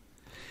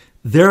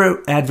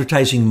 they're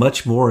advertising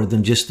much more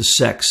than just the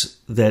sex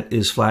that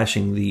is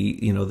flashing,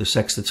 the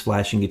sex that's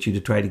flashing at you to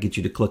try to get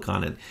you to click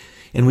on it.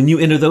 And when you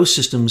enter those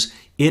systems,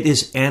 it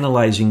is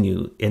analyzing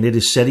you, and it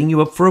is setting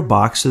you up for a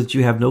box so that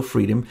you have no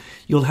freedom.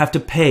 You'll have to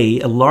pay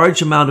a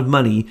large amount of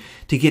money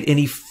to get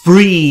any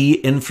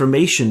free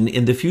information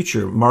in the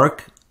future.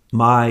 Mark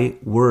my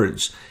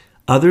words.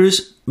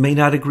 Others may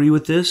not agree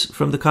with this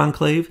from the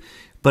conclave,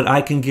 but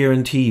I can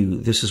guarantee you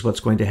this is what's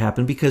going to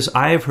happen, because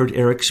I have heard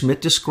Eric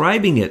Schmidt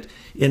describing it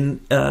in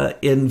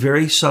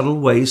very subtle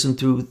ways and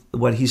through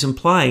what he's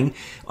implying,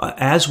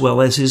 as well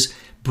as his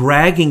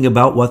bragging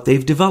about what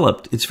they've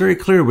developed. It's very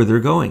clear where they're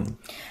going.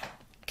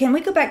 can we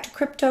go back to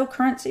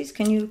cryptocurrencies?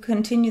 Can you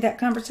continue that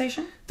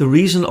conversation? The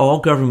reason all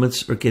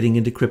governments are getting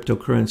into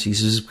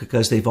cryptocurrencies is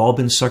because they've all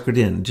been suckered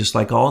in, just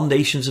like all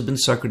nations have been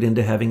suckered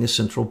into having a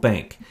central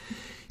bank.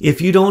 If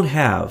you don't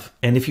have,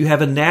 and if you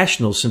have a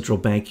national central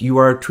bank, you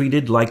are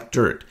treated like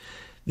dirt.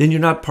 Then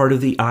you're not part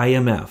of the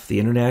IMF, the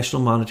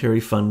International Monetary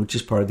Fund, which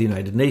is part of the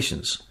United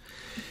Nations.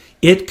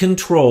 It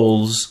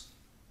controls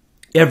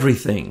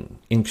everything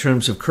in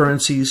terms of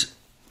currencies.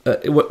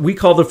 What we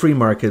call the free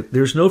market,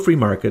 there's no free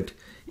market.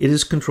 It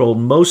is controlled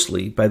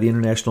mostly by the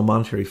International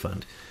Monetary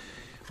Fund.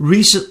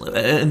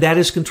 And that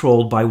is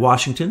controlled by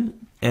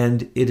Washington,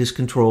 and it is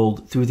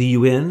controlled through the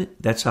UN.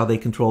 That's how they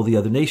control the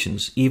other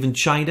nations. Even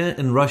China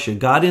and Russia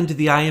got into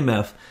the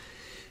IMF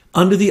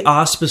under the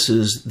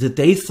auspices that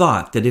they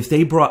thought that if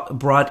they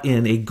brought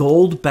in a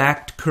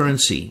gold-backed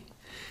currency,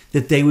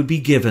 that they would be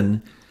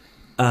given,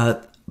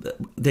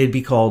 they'd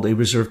be called a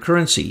reserve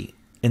currency.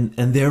 And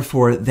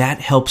therefore, that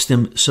helps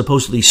them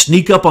supposedly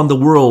sneak up on the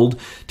world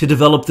to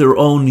develop their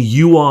own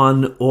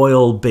yuan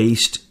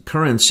oil-based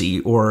currency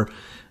or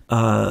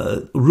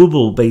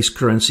ruble-based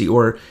currency.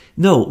 Or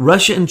no,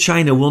 Russia and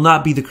China will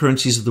not be the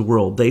currencies of the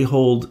world.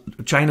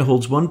 China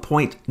holds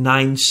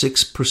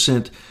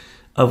 1.96%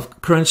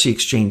 of currency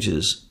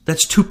exchanges.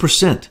 That's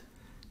 2%.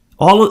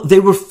 They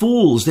were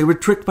fools. They were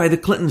tricked by the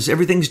Clintons.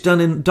 Everything's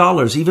done in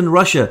dollars. Even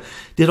Russia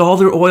did all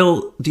their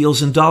oil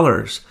deals in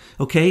dollars.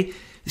 Okay?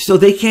 So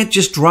they can't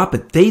just drop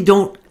it.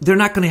 They're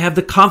not going to have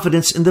the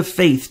confidence and the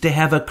faith to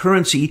have a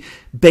currency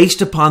based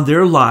upon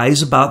their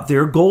lies about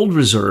their gold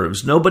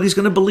reserves. Nobody's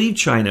going to believe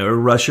China or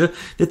Russia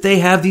that they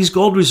have these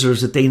gold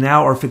reserves that they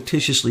now are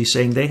fictitiously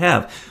saying they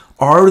have.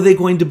 Are they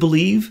going to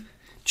believe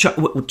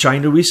what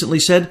China recently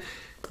said?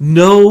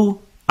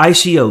 No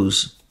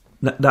ICOs,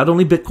 not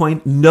only Bitcoin,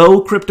 no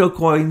crypto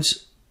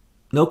coins,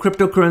 no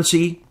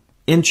cryptocurrency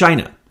in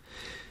China.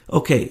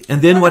 Okay,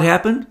 and then what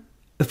happened?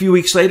 A few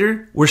weeks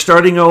later, we're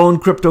starting our own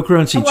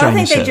cryptocurrency, China says. I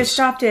think they just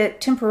stopped it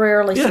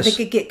temporarily so they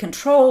could get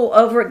control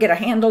over it, get a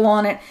handle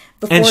on it.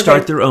 And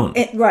start their own.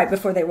 Right,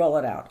 before they roll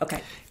it out.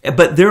 Okay.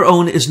 But their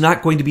own is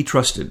not going to be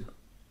trusted.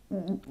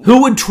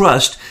 Who would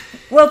trust?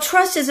 Well,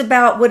 trust is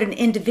about what an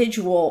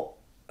individual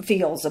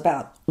feels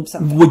about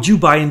something. Would you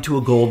buy into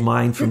a gold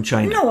mine from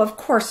China? No, of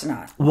course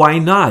not. Why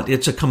not?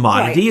 It's a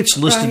commodity. Right. It's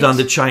listed on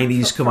the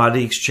Chinese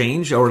Commodity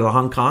Exchange or the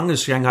Hong Kong or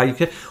Shanghai.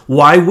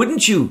 Why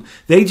wouldn't you?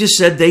 They just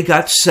said they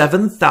got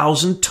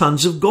 7,000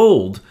 tons of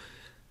gold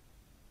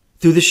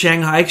through the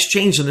Shanghai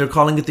Exchange, and they're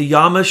calling it the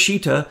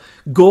Yamashita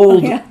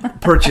gold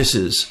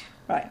purchases.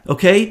 Right.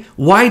 Okay?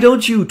 Why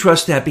don't you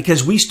trust that?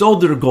 Because we stole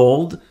their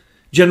gold.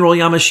 General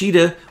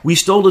Yamashita, we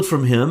stole it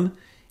from him.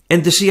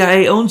 And the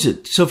CIA owns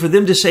it. So for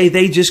them to say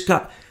they just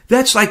got...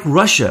 That's like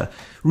Russia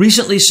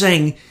recently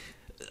saying,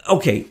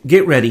 okay,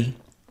 get ready.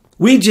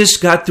 We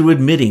just got through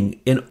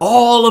admitting in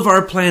all of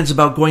our plans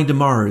about going to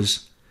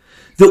Mars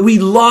that we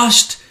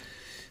lost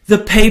the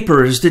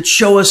papers that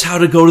show us how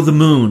to go to the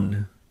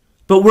moon.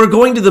 But we're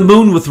going to the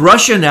moon with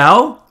Russia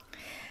now.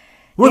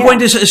 We're going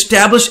to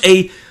establish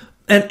an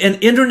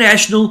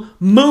international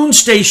moon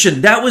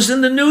station. That was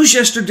in the news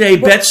yesterday,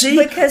 Betsy.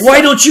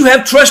 Why don't you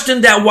have trust in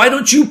that? Why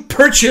don't you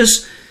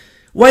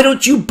Why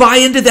don't you buy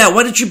into that?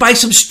 Why don't you buy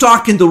some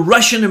stock in the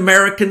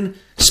Russian-American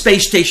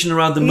space station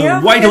around the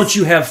moon? Why don't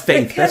you have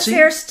faith, because Betsy?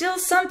 There are still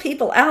some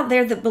people out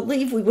there that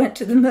believe we went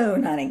to the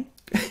moon, honey.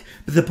 But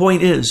the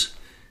point is,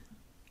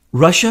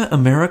 Russia,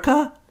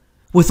 America?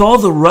 With all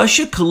the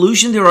Russia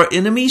collusion, there are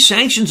enemy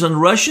sanctions on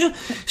Russia?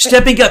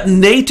 Stepping up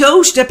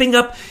NATO? Stepping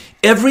up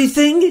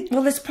everything?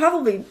 Well, it's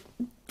probably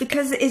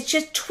because it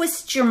just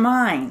twists your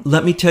mind.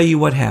 Let me tell you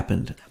what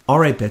happened. All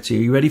right, Betsy,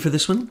 are you ready for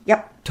this one?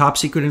 Yep. Top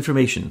secret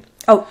information.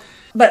 Oh,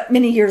 but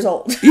many years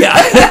old.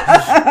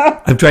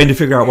 Yeah. I'm trying to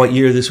figure out what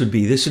year this would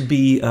be. This would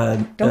be...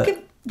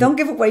 Don't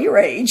give away your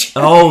age.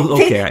 Oh,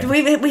 okay.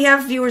 We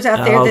have viewers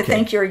out there that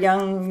think you're a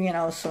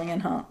young, swinging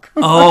hunk.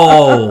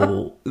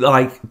 Oh,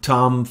 like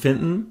Tom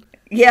Fenton?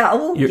 Yeah.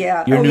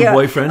 Your new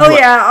boyfriend? Oh,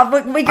 yeah.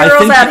 We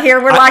girls out here,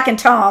 we're liking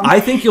Tom. I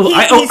think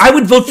I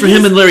would vote for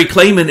him and Larry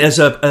Klayman as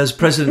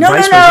president,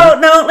 vice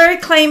president. No. Larry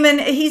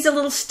Klayman, he's a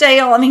little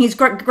stale. I mean, he's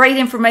great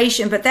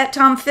information, but that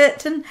Tom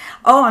Fenton,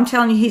 I'm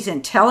telling you, he's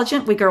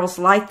intelligent. We girls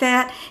like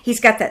that. He's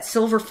got that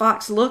silver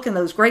fox look and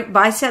those great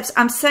biceps.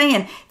 I'm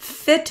saying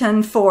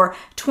Fenton for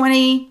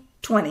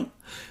 2020.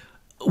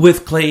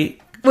 With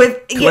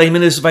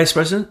Klayman as vice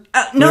president?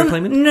 No.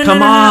 Trump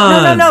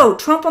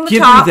on the top.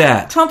 Give me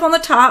that. Trump on the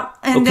top.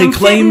 And okay, then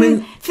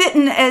Klayman.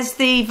 Fenton as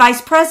the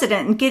vice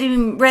president and get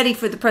him ready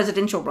for the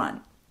presidential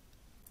run.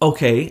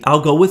 Okay,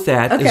 I'll go with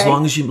that Okay. as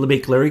long as you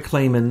make Larry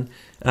Klayman,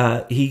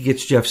 he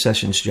gets Jeff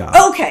Sessions' job.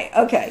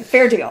 Okay,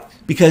 fair deal.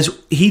 Because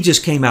he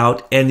just came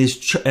out and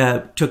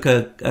took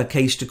a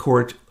case to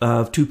court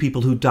of two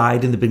people who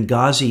died in the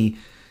Benghazi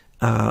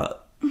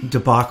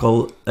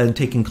debacle and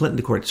taking Clinton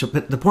to court. So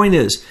but the point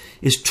is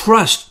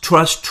trust.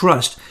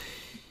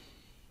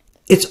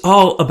 It's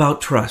all about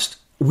trust.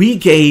 We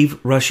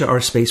gave Russia our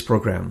space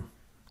program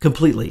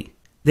completely.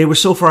 They were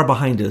so far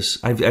behind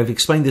us. I've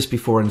explained this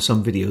before in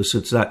some videos, so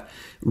it's not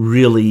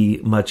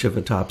really much of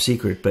a top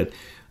secret. But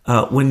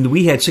When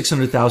we had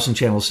 600,000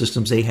 channel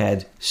systems, they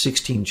had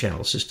 16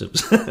 channel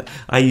systems.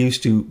 I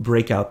used to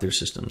break out their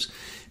systems.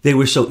 They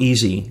were so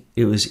easy.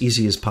 It was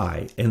easy as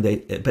pie.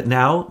 But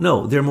now,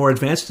 no, they're more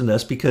advanced than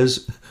us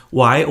because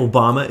why?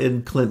 Obama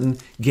and Clinton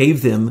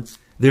gave them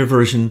their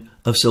version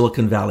of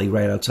Silicon Valley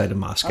right outside of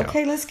Moscow.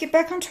 Okay, let's get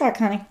back on track,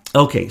 honey.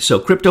 Okay, so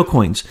crypto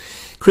coins.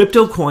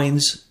 Crypto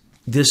coins,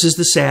 this is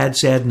the sad,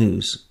 sad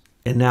news.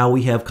 And now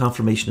we have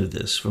confirmation of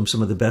this from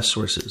some of the best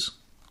sources.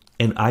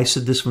 And I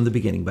said this from the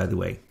beginning, by the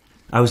way.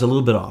 I was a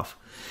little bit off.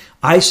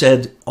 I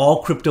said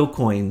all crypto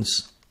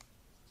coins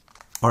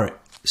are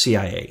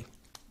CIA.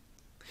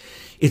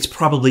 It's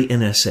probably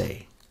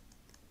NSA.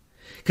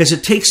 Because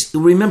it takes,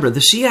 remember, the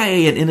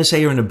CIA and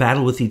NSA are in a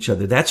battle with each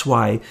other. That's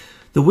why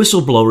the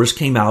whistleblowers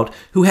came out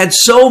who had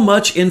so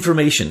much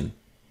information.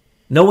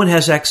 No one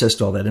has access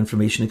to all that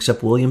information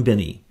except William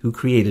Binney, who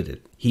created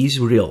it. He's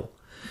real.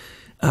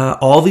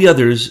 All the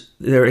others,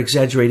 they're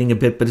exaggerating a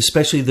bit, but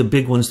especially the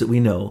big ones that we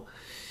know.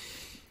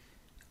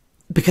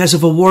 Because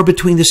of a war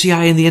between the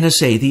CIA and the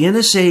NSA. The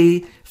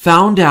NSA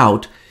found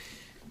out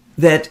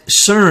that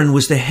CERN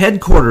was the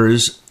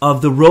headquarters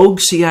of the rogue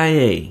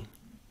CIA.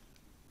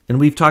 And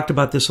we've talked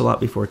about this a lot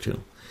before,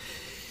 too.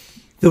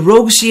 The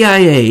rogue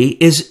CIA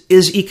is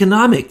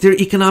economic. They're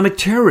economic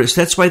terrorists.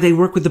 That's why they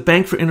work with the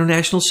Bank for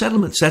International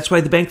Settlements. That's why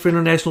the Bank for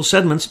International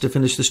Settlements, to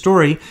finish the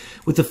story,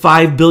 with the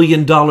 $5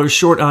 billion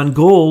short on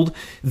gold,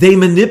 they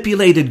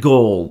manipulated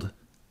gold.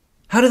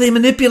 How do they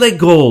manipulate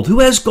gold? Who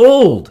has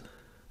gold?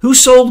 Who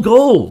sold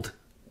gold?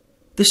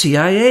 The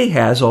CIA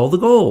has all the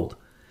gold.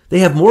 They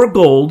have more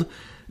gold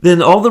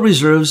than all the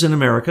reserves in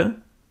America,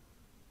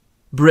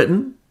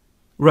 Britain,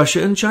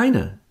 Russia, and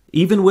China,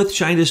 even with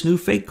China's new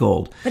fake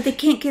gold. But they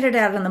can't get it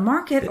out in the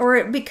market or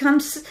it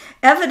becomes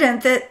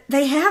evident that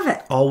they have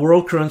it. All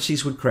world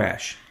currencies would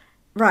crash.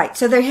 Right,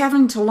 so they're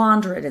having to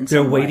launder it in some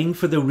way. They're waiting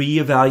for the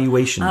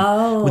reevaluation.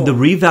 Oh. When the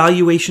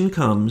revaluation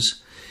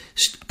comes,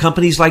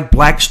 companies like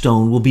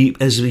Blackstone will be,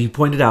 as you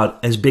pointed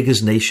out, as big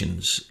as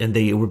nations, and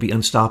they will be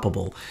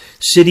unstoppable.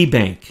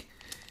 Citibank,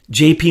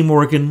 J.P.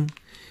 Morgan,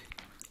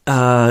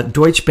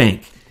 Deutsche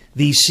Bank,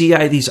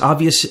 these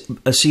obvious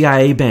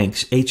CIA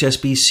banks,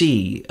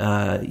 HSBC,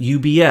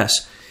 UBS,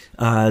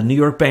 New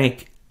York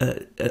Bank,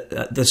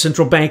 the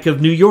Central Bank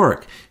of New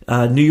York,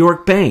 New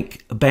York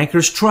Bank,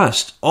 Bankers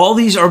Trust. All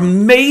these are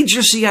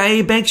major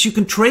CIA banks. You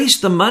can trace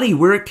the money,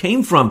 where it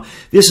came from.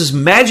 This is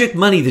magic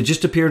money that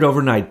just appeared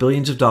overnight,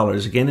 billions of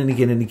dollars, again and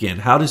again and again.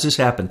 How does this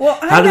happen? Well,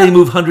 how do they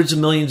move hundreds of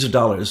millions of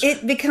dollars?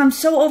 It becomes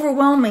so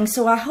overwhelming,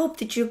 so I hope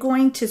that you're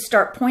going to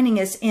start pointing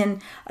us in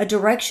a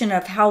direction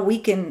of how we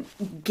can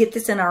get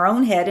this in our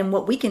own head and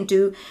what we can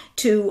do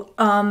to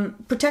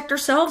protect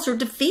ourselves or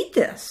defeat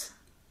this.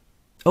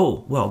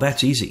 Oh, well,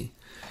 that's easy.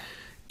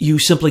 You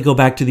simply go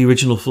back to the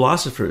original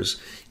philosophers.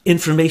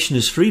 Information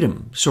is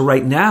freedom. So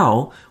right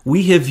now,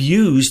 we have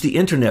used the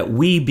internet,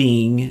 we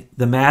being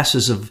the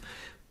masses of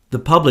the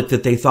public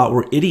that they thought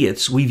were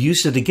idiots, we've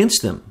used it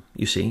against them,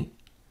 you see.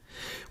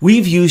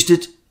 We've used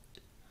it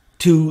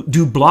to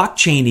do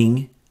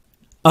blockchaining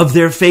of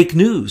their fake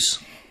news.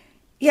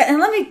 Yeah,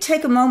 and let me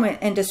take a moment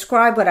and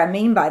describe what I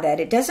mean by that.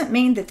 It doesn't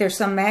mean that there's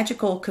some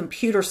magical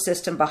computer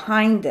system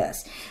behind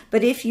this.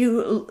 But if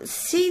you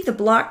see the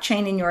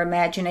blockchain in your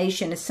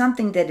imagination as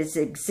something that is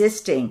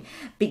existing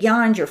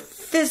beyond your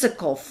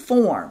physical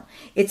form,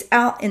 it's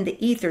out in the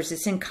ethers,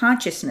 it's in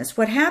consciousness.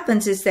 What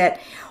happens is that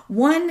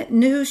one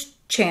news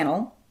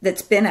channel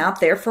that's been out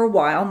there for a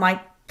while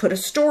might put a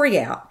story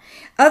out.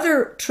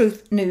 Other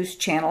truth news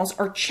channels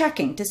are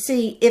checking to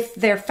see if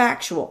they're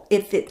factual.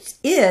 If it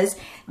is,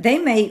 they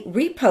may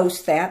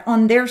repost that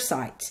on their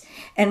sites.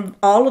 And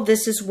all of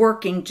this is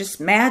working just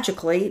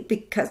magically,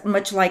 because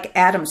much like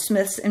Adam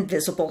Smith's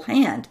invisible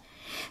hand.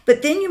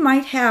 But then you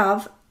might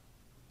have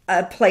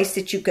a place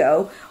that you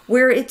go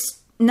where it's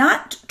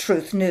not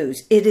truth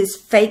news. It is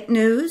fake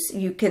news.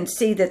 You can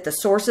see that the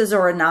sources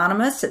are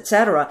anonymous,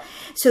 etc.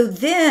 So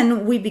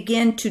then we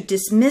begin to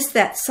dismiss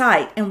that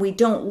site and we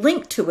don't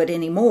link to it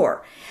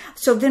anymore.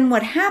 So then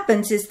what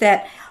happens is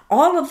that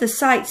all of the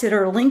sites that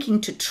are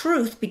linking to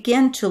truth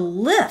begin to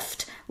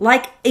lift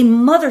like a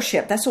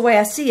mothership. That's the way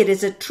I see it,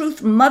 is a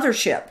truth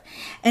mothership.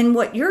 And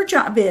what your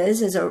job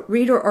is as a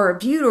reader or a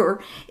viewer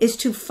is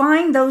to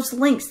find those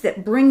links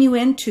that bring you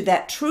into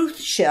that truth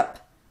ship,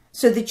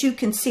 so that you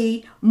can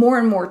see more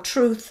and more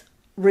truth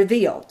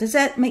revealed. Does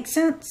that make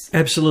sense?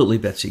 Absolutely,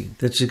 Betsy.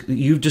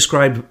 You've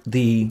described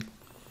the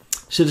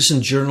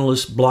citizen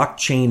journalist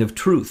blockchain of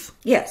truth.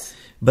 Yes.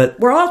 But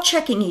we're all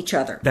checking each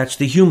other. That's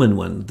the human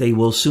one. They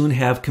will soon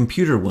have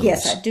computer ones.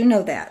 Yes, I do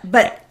know that.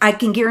 But I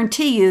can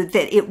guarantee you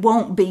that it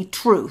won't be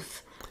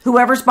truth.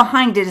 Whoever's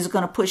behind it is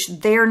going to push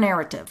their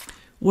narrative.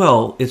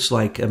 Well, it's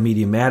like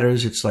Media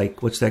Matters. It's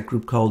like, what's that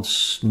group called?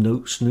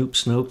 Snopes,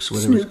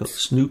 whatever it's called.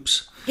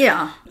 Snoops.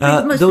 Yeah.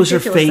 The most Those are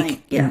ridiculous fake.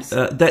 thing. Yes.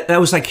 That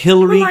was like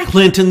Hillary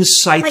Clinton's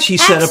site she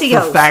set up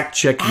for fact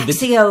checking.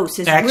 Axios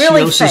is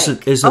really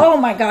fake. Oh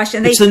my gosh!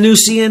 And it's the new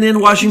CNN,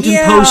 Washington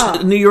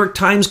Post, New York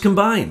Times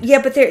combined.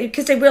 Yeah, but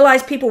because they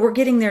realized people were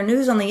getting their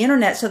news on the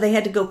internet, so they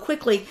had to go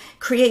quickly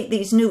create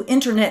these new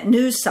internet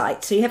news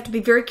sites. So you have to be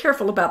very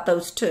careful about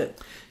those too.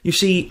 You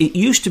see, it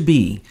used to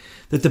be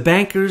that the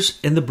bankers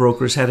and the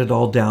brokers had it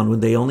all down when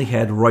they only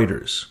had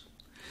Reuters.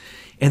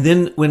 And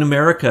then when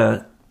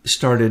America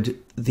started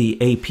the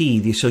AP,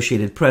 the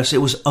Associated Press, it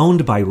was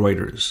owned by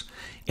Reuters.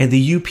 And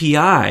the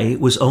UPI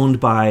was owned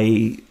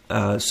by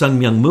Sun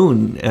Myung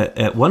Moon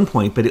at one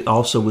point, but it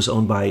also was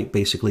owned by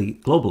basically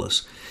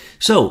globalists.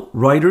 So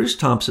Reuters,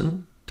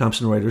 Thomson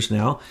Reuters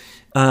now,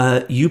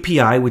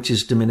 UPI, which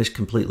is diminished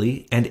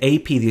completely, and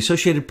AP, the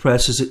Associated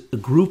Press, is a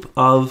group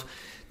of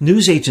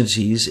news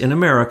agencies in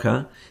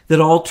America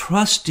that all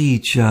trust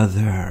each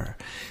other.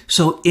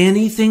 So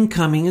anything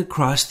coming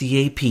across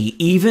the AP,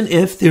 even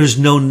if there's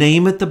no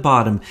name at the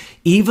bottom,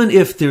 even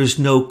if there's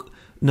no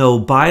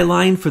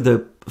byline for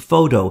the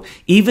photo,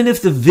 even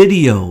if the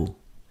video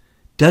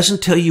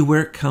doesn't tell you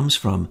where it comes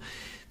from,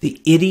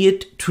 the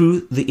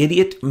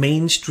idiot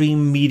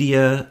mainstream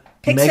media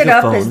picks megaphones, it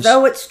up as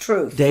though it's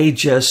truth. They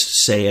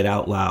just say it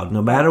out loud.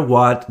 No matter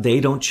what, they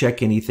don't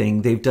check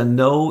anything. They've done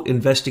no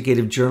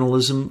investigative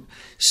journalism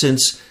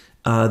since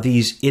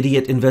these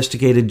idiot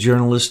investigative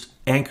journalist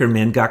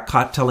anchormen got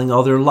caught telling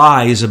all their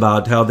lies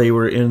about how they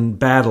were in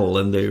battle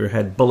and they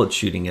had bullets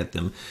shooting at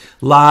them.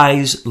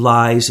 Lies.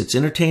 It's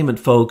entertainment,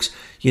 folks.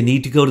 You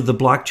need to go to the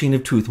blockchain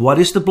of truth. What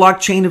is the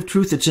blockchain of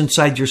truth? It's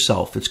inside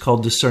yourself. It's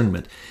called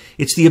discernment.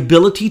 It's the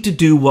ability to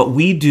do what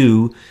we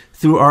do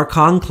through our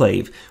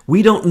conclave.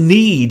 We don't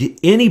need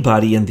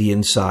anybody in the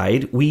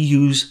inside. We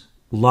use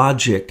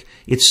logic.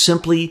 It's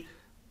simply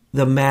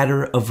the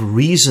matter of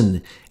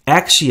reason.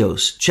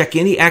 Axios. Check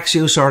any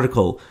Axios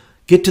article.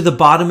 Get to the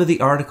bottom of the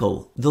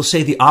article. They'll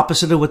say the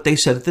opposite of what they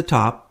said at the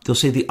top. They'll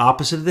say the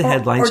opposite of the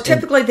headlines. Or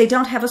typically they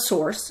don't have a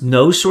source.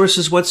 No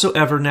sources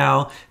whatsoever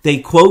now. They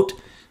quote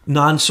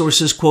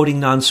non-sources, quoting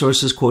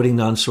non-sources, quoting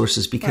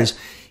non-sources because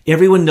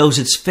everyone knows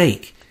it's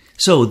fake.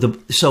 So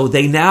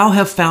they now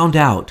have found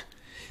out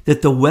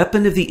that the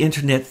weapon of the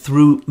internet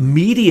through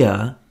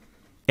media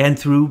and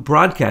through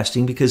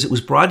broadcasting, because it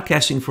was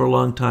broadcasting for a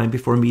long time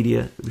before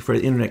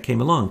the internet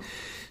came along.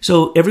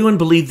 So everyone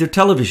believed their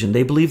television.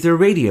 They believed their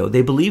radio.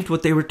 They believed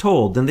what they were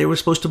told. Then they were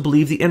supposed to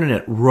believe the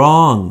internet.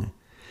 Wrong.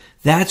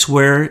 That's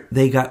where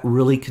they got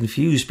really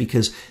confused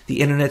because the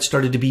internet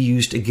started to be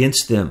used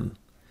against them.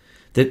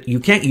 That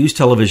you can't use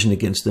television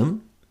against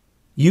them.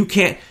 You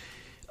can't.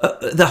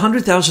 The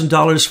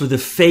 $100,000 for the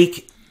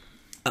fake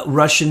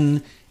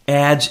Russian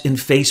ads in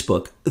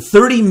Facebook.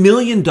 $30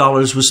 million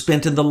was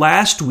spent in the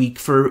last week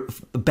for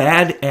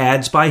bad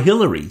ads by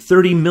Hillary.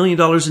 $30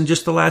 million in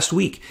just the last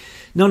week.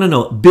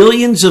 No.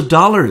 Billions of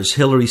dollars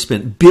Hillary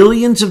spent.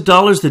 Billions of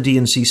dollars the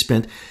DNC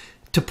spent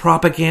to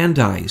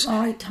propagandize. All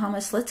right,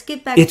 Thomas, let's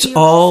get back to your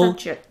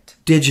subject. It's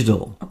all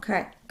digital.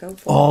 Okay, go for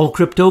it. All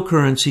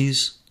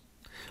cryptocurrencies,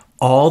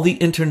 all the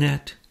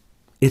internet,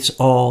 it's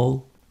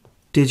all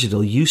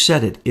digital. You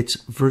said it. It's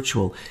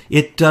virtual.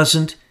 It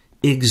doesn't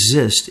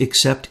exist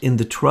except in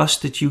the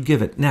trust that you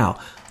give it. Now,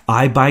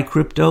 I buy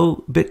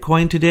crypto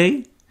Bitcoin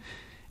today.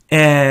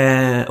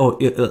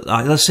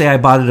 Let's say I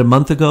bought it a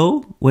month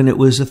ago when it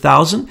was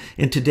 1,000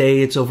 and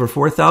today it's over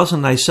 4,000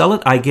 and I sell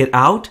it. I get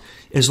out.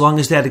 As long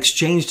as that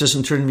exchange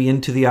doesn't turn me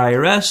into the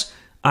IRS,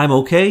 I'm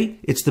okay.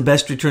 It's the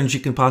best returns you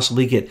can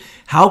possibly get.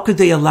 How could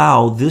they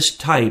allow this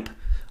type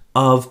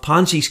of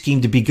Ponzi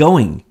scheme to be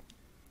going?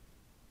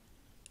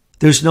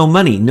 There's no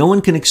money. No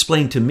one can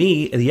explain to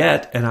me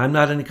yet, and I'm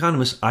not an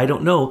economist. I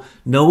don't know.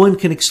 No one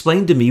can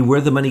explain to me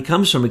where the money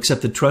comes from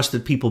except the trust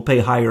that people pay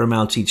higher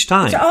amounts each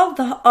time.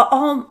 So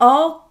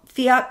all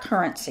fiat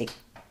currency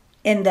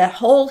in the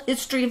whole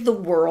history of the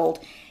world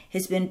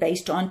has been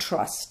based on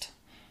trust.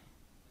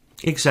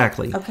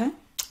 Exactly. Okay.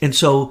 And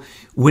so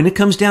when it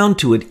comes down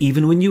to it,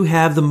 even when you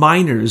have the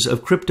miners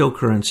of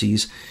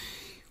cryptocurrencies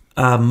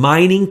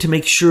mining to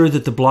make sure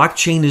that the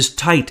blockchain is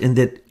tight and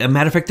that, a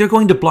matter of fact, they're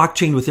going to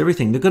blockchain with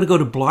everything. They're going to go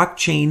to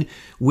blockchain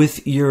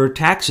with your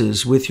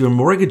taxes, with your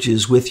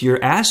mortgages, with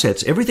your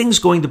assets. Everything's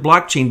going to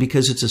blockchain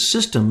because it's a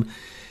system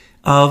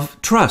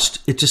of trust.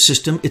 It's a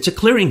system. It's a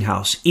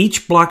clearinghouse.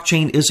 Each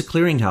blockchain is a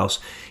clearinghouse.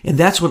 And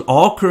that's what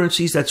all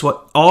currencies, that's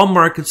what all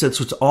markets, that's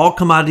what all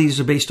commodities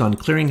are based on,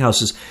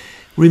 clearinghouses.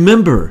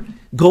 Remember,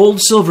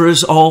 gold, silver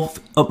is all,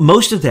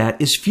 most of that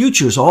is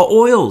futures, all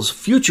oils,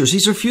 futures.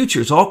 These are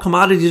futures. All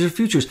commodities are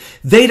futures.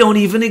 They don't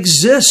even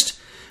exist.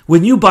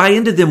 When you buy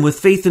into them with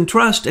faith and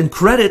trust and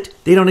credit,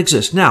 they don't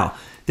exist. Now,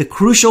 the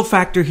crucial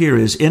factor here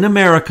is in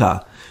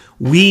America,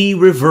 we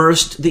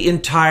reversed the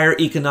entire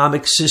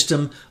economic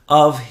system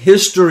of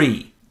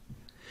history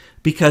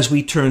because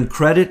we turned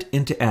credit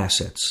into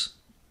assets.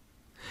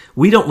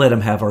 We don't let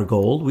them have our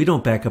gold. We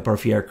don't back up our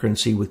fiat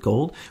currency with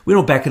gold. We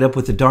don't back it up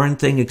with a darn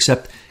thing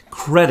except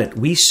credit.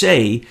 We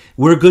say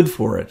we're good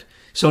for it.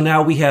 So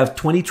now we have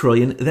 20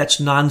 trillion. That's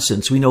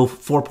nonsense. We know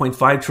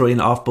 4.5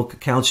 trillion off-book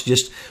accounts,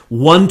 just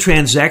one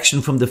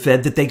transaction from the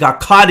Fed that they got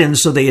caught in,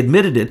 so they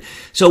admitted it.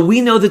 So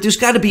we know that there's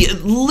got to be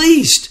at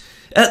least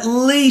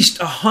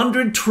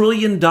 $100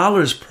 trillion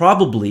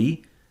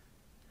probably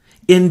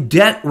in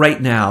debt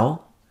right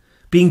now,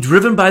 being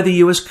driven by the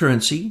U.S.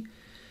 currency,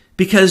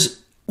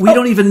 because we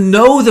don't even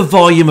know the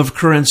volume of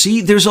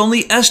currency. There's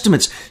only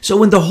estimates. So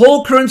when the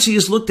whole currency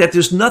is looked at,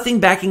 there's nothing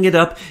backing it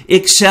up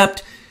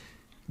except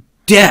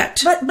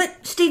debt.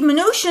 But Steve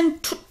Mnuchin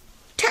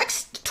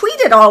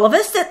tweeted all of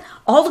us that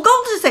all the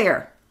gold is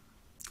there.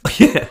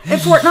 Yeah.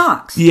 At Fort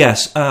Knox.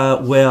 Yes.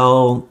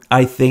 Well,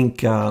 I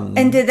think...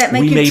 and did that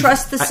make you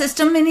trust the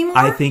system anymore?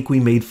 I think we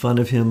made fun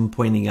of him,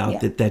 pointing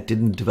out that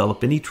didn't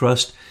develop any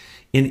trust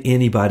in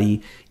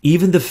anybody.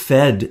 Even the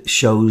Fed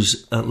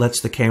lets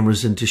the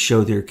cameras in to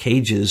show their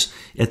cages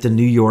at the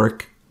New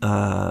York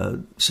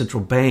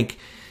Central Bank,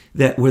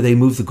 where they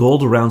move the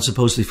gold around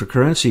supposedly for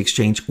currency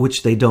exchange,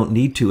 which they don't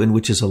need to, and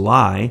which is a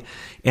lie.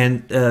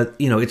 And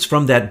it's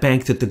from that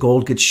bank that the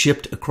gold gets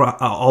shipped across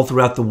all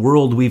throughout the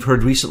world. We've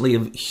heard recently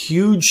of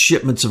huge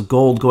shipments of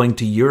gold going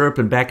to Europe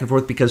and back and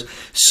forth, because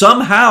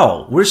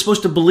somehow we're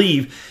supposed to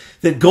believe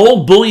that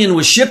gold bullion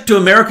was shipped to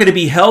America to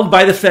be held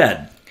by the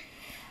Fed.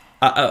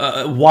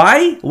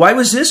 Why? Why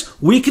was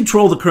this? We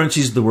control the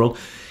currencies of the world.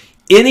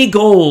 Any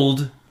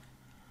gold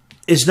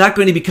is not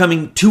going to be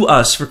coming to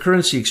us for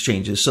currency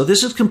exchanges. So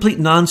this is complete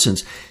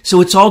nonsense. So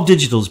it's all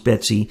digitals,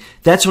 Betsy.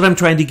 That's what I'm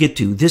trying to get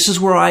to. This is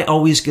where I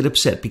always get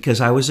upset, because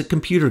I was a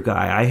computer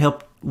guy. I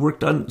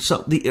worked on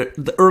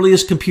the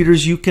earliest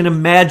computers you can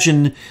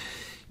imagine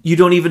you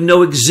don't even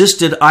know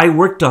existed. I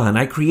worked on.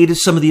 I created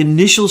some of the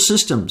initial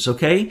systems,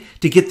 okay,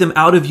 to get them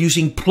out of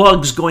using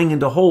plugs going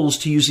into holes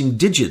to using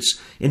digits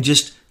and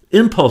just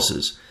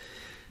impulses.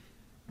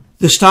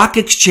 The stock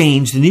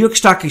exchange, the New York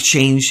Stock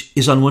Exchange,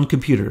 is on one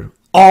computer.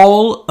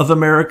 All of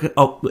America,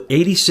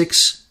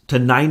 86 to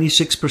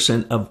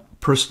 96% of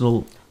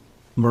personal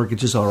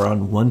mortgages are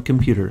on one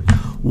computer.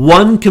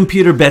 One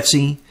computer,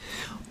 Betsy.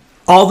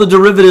 All the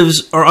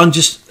derivatives are on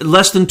just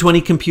less than 20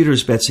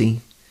 computers,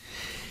 Betsy.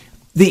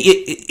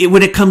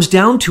 When it comes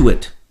down to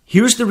it,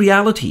 here's the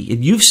reality.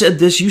 And you've said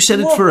this, you said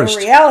it first.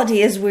 The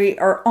reality is we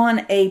are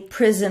on a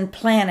prison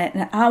planet,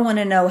 and I want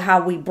to know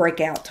how we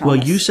break out, Thomas.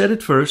 Well, you said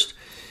it first.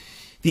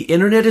 The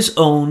internet is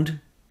owned,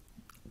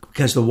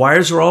 because the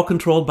wires are all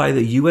controlled by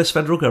the U.S.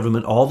 federal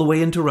government, all the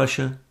way into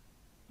Russia,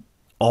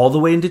 all the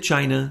way into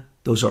China.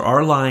 Those are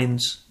our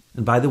lines.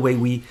 And by the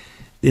way,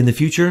 in the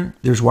future,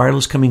 there's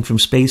wireless coming from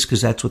space,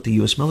 because that's what the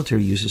U.S.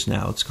 military uses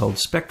now. It's called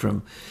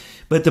Spectrum.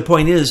 But the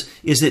point is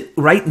that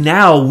right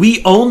now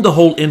we own the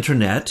whole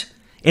internet.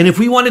 And if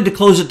we wanted to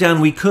close it down,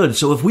 we could.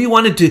 So if we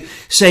wanted to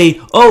say,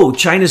 oh,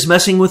 China's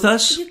messing with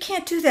us. You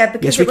can't do that,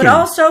 because it would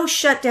also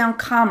shut down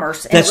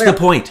commerce. That's the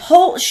point.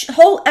 Whole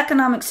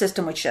economic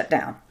system would shut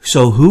down.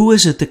 So who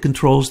is it that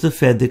controls the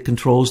Fed, that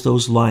controls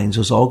those lines?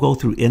 Those all go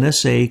through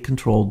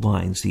NSA-controlled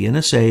lines. The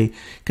NSA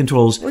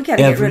controls We got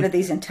to get rid of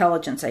these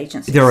intelligence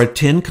agencies. There are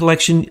 10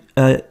 collection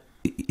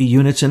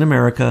units in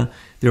America.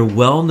 They're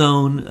well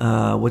known.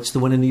 What's the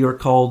one in New York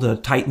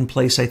called? Titan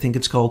Place, I think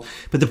it's called.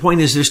 But the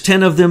point is, there's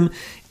 10 of them.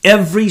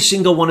 Every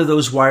single one of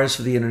those wires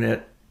for the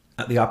internet,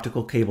 the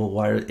optical cable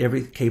wire,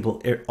 every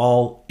cable,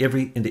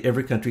 into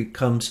every country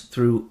comes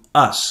through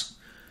us.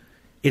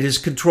 It is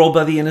controlled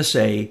by the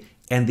NSA,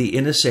 and the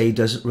NSA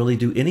doesn't really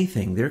do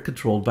anything. They're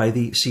controlled by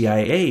the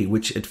CIA,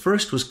 which at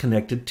first was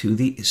connected to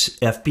the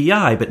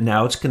FBI, but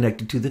now it's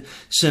connected to the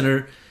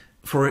Center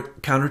for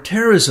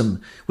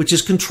Counterterrorism, which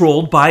is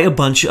controlled by a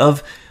bunch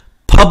of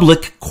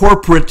public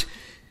corporate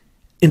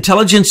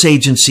intelligence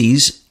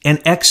agencies and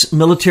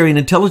ex-military and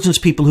intelligence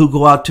people who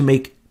go out to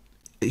make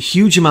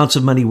huge amounts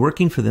of money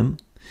working for them.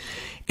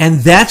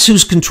 And that's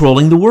who's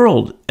controlling the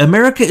world.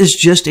 America is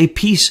just a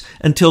piece.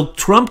 Until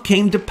Trump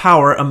came to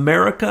power,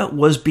 America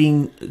was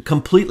being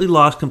completely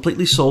lost,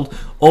 completely sold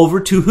over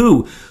to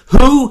who?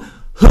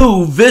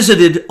 Who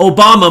visited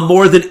Obama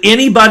more than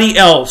anybody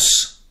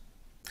else?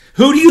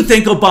 Who do you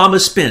think Obama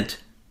spent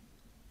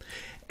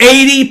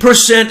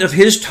 80% of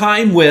his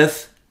time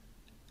with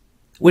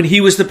when he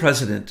was the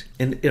president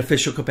in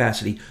official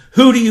capacity?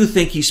 Who do you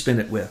think he spent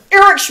it with?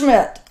 Eric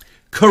Schmidt.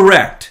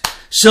 Correct.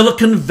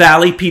 Silicon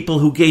Valley people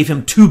who gave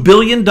him $2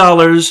 billion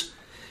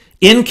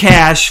in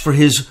cash for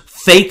his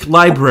fake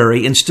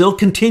library, and still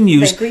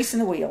continues. They're greasing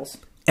the wheels.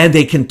 And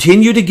they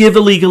continue to give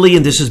illegally,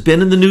 and this has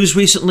been in the news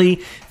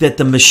recently, that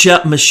the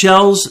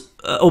Michelle's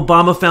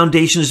Obama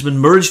Foundation has been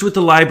merged with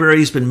the library,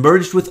 has been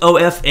merged with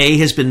OFA,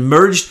 has been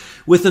merged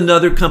with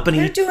another company.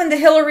 They're doing the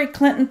Hillary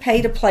Clinton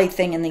pay-to-play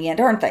thing in the end,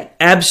 aren't they?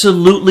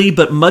 Absolutely,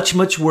 but much,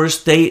 much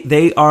worse.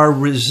 They are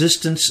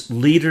resistance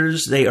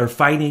leaders. They are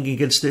fighting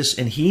against this,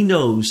 and he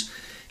knows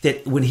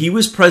that when he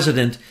was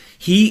president,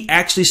 he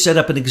actually set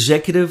up an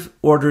executive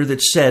order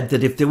that said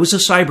that if there was a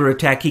cyber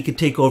attack, he could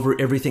take over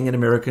everything in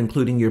America,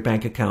 including your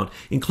bank account,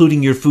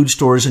 including your food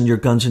stores and your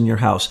guns in your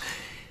house.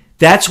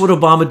 That's what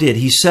Obama did.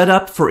 He set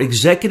up for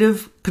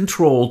executive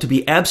control to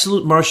be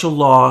absolute martial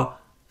law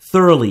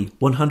thoroughly,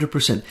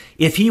 100%.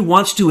 If he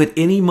wants to at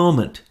any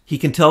moment, he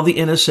can tell the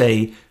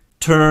NSA,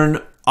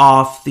 turn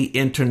off the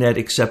internet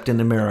except in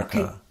America.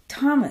 Okay,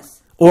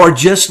 Thomas. Or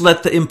just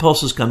let the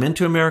impulses come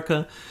into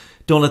America.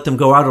 Don't let them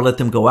go out, or let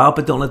them go out,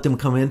 but don't let them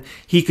come in.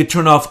 He could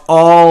turn off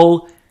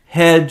all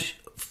hedge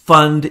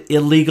fund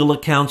illegal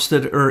accounts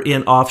that are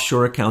in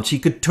offshore accounts. He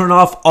could turn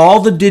off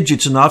all the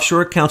digits in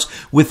offshore accounts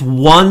with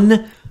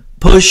one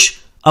push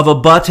of a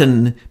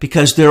button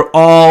because they're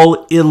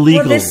all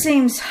illegal. Well, this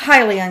seems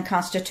highly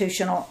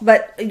unconstitutional,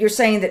 but you're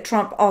saying that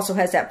Trump also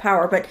has that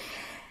power. But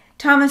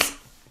Thomas,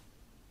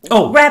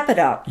 wrap it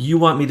up. You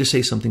want me to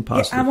say something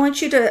positive? I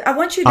want you to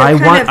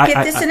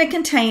get this in a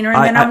container,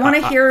 and then I want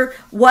to hear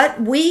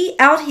what we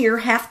out here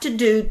have to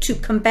do to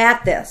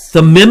combat this.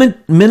 The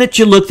minute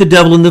you look the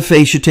devil in the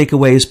face, you take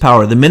away his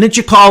power. The minute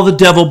you call the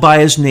devil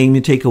by his name,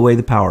 you take away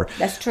the power.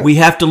 That's true. We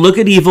have to look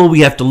at evil. We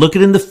have to look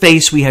it in the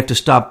face. We have to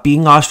stop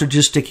being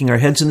ostriches, sticking our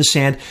heads in the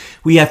sand.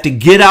 We have to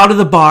get out of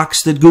the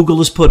box that Google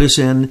has put us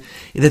in,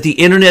 that the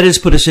internet has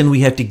put us in.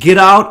 We have to get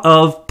out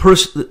of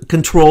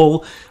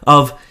control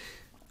of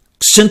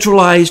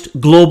centralized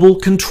global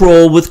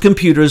control with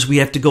computers. We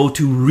have to go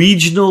to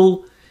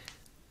regional,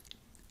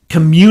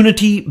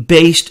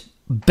 community-based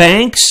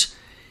banks,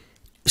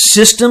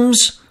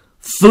 systems,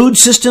 food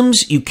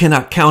systems. You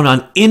cannot count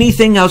on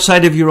anything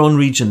outside of your own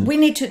region. We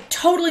need to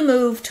totally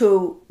move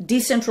to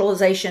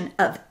decentralization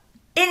of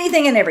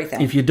anything and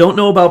everything. If you don't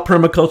know about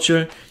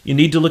permaculture, you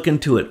need to look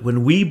into it.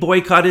 When we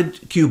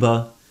boycotted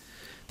Cuba,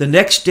 the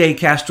next day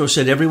Castro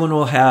said everyone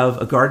will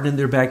have a garden in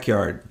their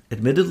backyard.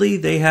 Admittedly,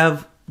 they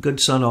have good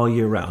sun all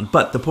year round.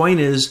 But the point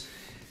is,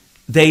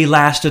 they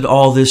lasted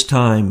all this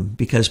time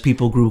because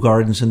people grew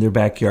gardens in their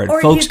backyard.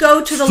 Or Folks, you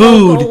go to the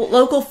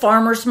local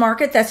farmer's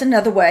market. That's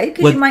another way,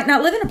 because you might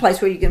not live in a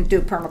place where you can do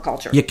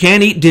permaculture. You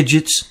can't eat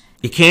digits.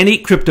 You can't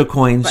eat crypto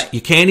coins. Right.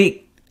 You can't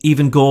eat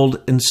even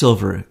gold and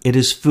silver. It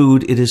is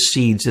food. It is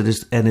seeds. It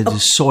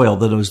is soil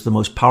that is the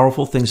most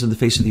powerful things on the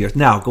face of the earth.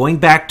 Now, going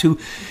back to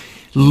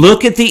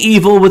look at the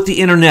evil with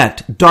the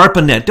internet.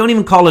 DARPANet. Don't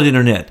even call it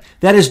internet.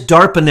 That is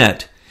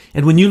DARPANet.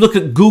 And when you look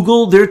at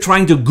Google, they're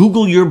trying to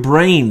Google your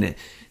brain.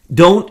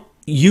 Don't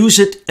use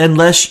it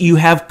unless you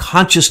have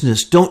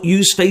consciousness. Don't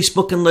use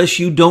Facebook unless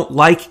you don't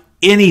like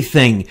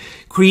anything.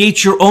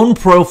 Create your own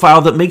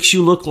profile that makes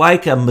you look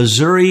like a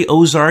Missouri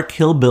Ozark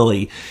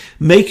hillbilly.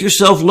 Make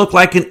yourself look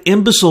like an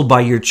imbecile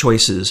by your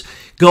choices.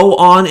 Go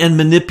on and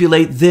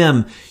manipulate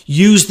them.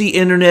 Use the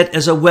internet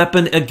as a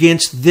weapon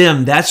against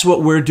them. That's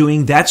what we're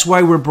doing. That's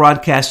why we're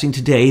broadcasting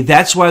today.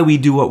 That's why we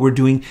do what we're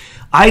doing.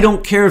 I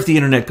don't care if the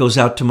internet goes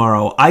out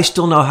tomorrow. I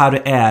still know how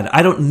to add.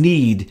 I don't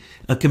need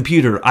a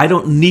computer. I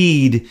don't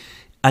need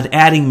an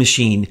adding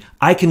machine.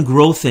 I can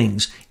grow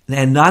things.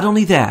 And not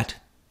only that,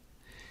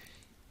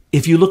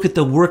 if you look at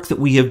the work that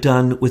we have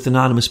done with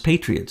Anonymous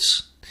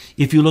Patriots,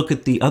 if you look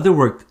at the other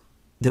work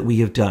that we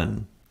have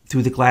done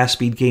through the Glass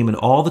Speed game and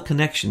all the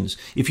connections,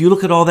 if you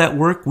look at all that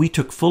work, we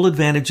took full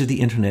advantage of the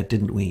internet,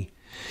 didn't we?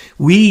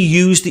 We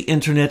used the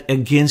internet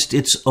against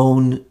its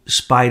own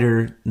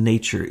spider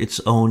nature, its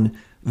own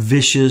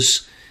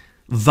vicious,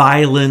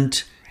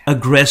 violent,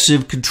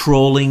 aggressive,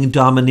 controlling,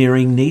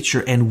 domineering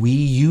nature, and we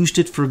used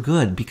it for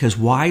good. Because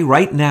why?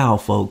 Right now,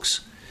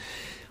 folks,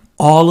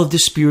 all of the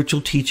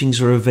spiritual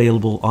teachings are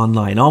available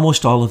online,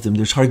 almost all of them.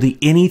 There's hardly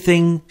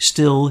anything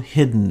still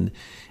hidden.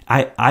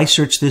 I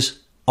search this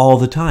all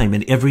the time,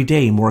 and every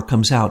day more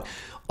comes out.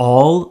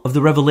 All of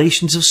the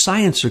revelations of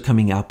science are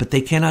coming out, but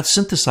they cannot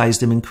synthesize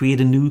them and create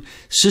a new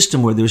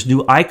system where there's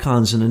new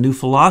icons and a new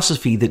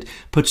philosophy that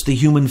puts the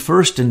human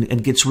first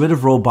and gets rid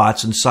of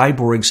robots and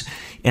cyborgs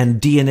and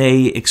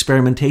DNA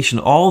experimentation.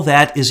 All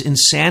that is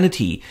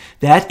insanity.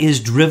 That is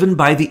driven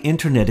by the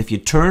internet. If you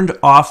turned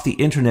off the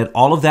internet,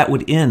 all of that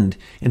would end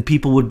and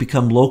people would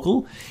become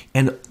local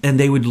and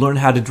they would learn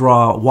how to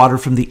draw water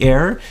from the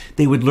air.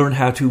 They would learn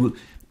how to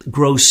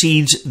grow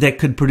seeds that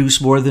could produce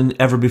more than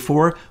ever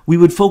before. We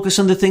would focus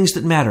on the things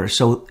that matter.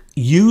 So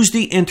use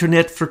the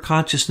internet for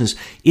consciousness.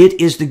 It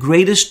is the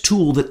greatest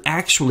tool that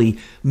actually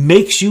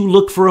makes you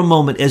look for a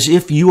moment as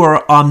if you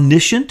are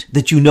omniscient,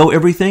 that you know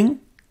everything,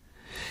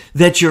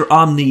 that you're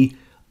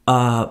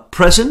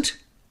omnipresent,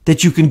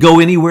 that you can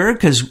go anywhere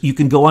because you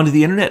can go onto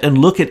the internet and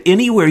look at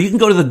anywhere. You can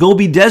go to the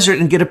Gobi Desert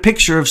and get a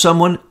picture of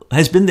someone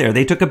has been there.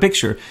 They took a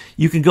picture.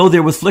 You can go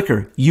there with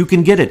Flickr. You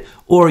can get it.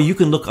 Or you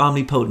can look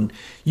omnipotent.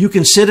 You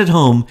can sit at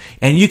home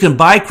and you can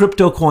buy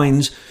crypto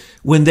coins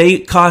when they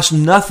cost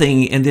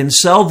nothing and then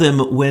sell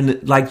them when,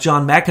 like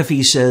John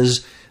McAfee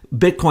says,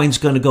 Bitcoin's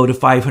going to go to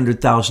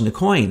 500,000 a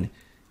coin.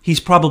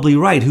 He's probably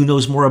right. Who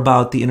knows more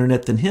about the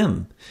internet than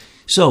him?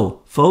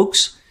 So,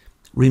 folks,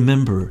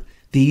 remember,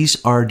 these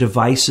are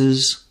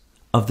devices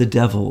of the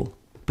devil,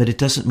 but it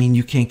doesn't mean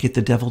you can't get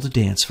the devil to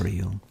dance for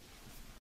you.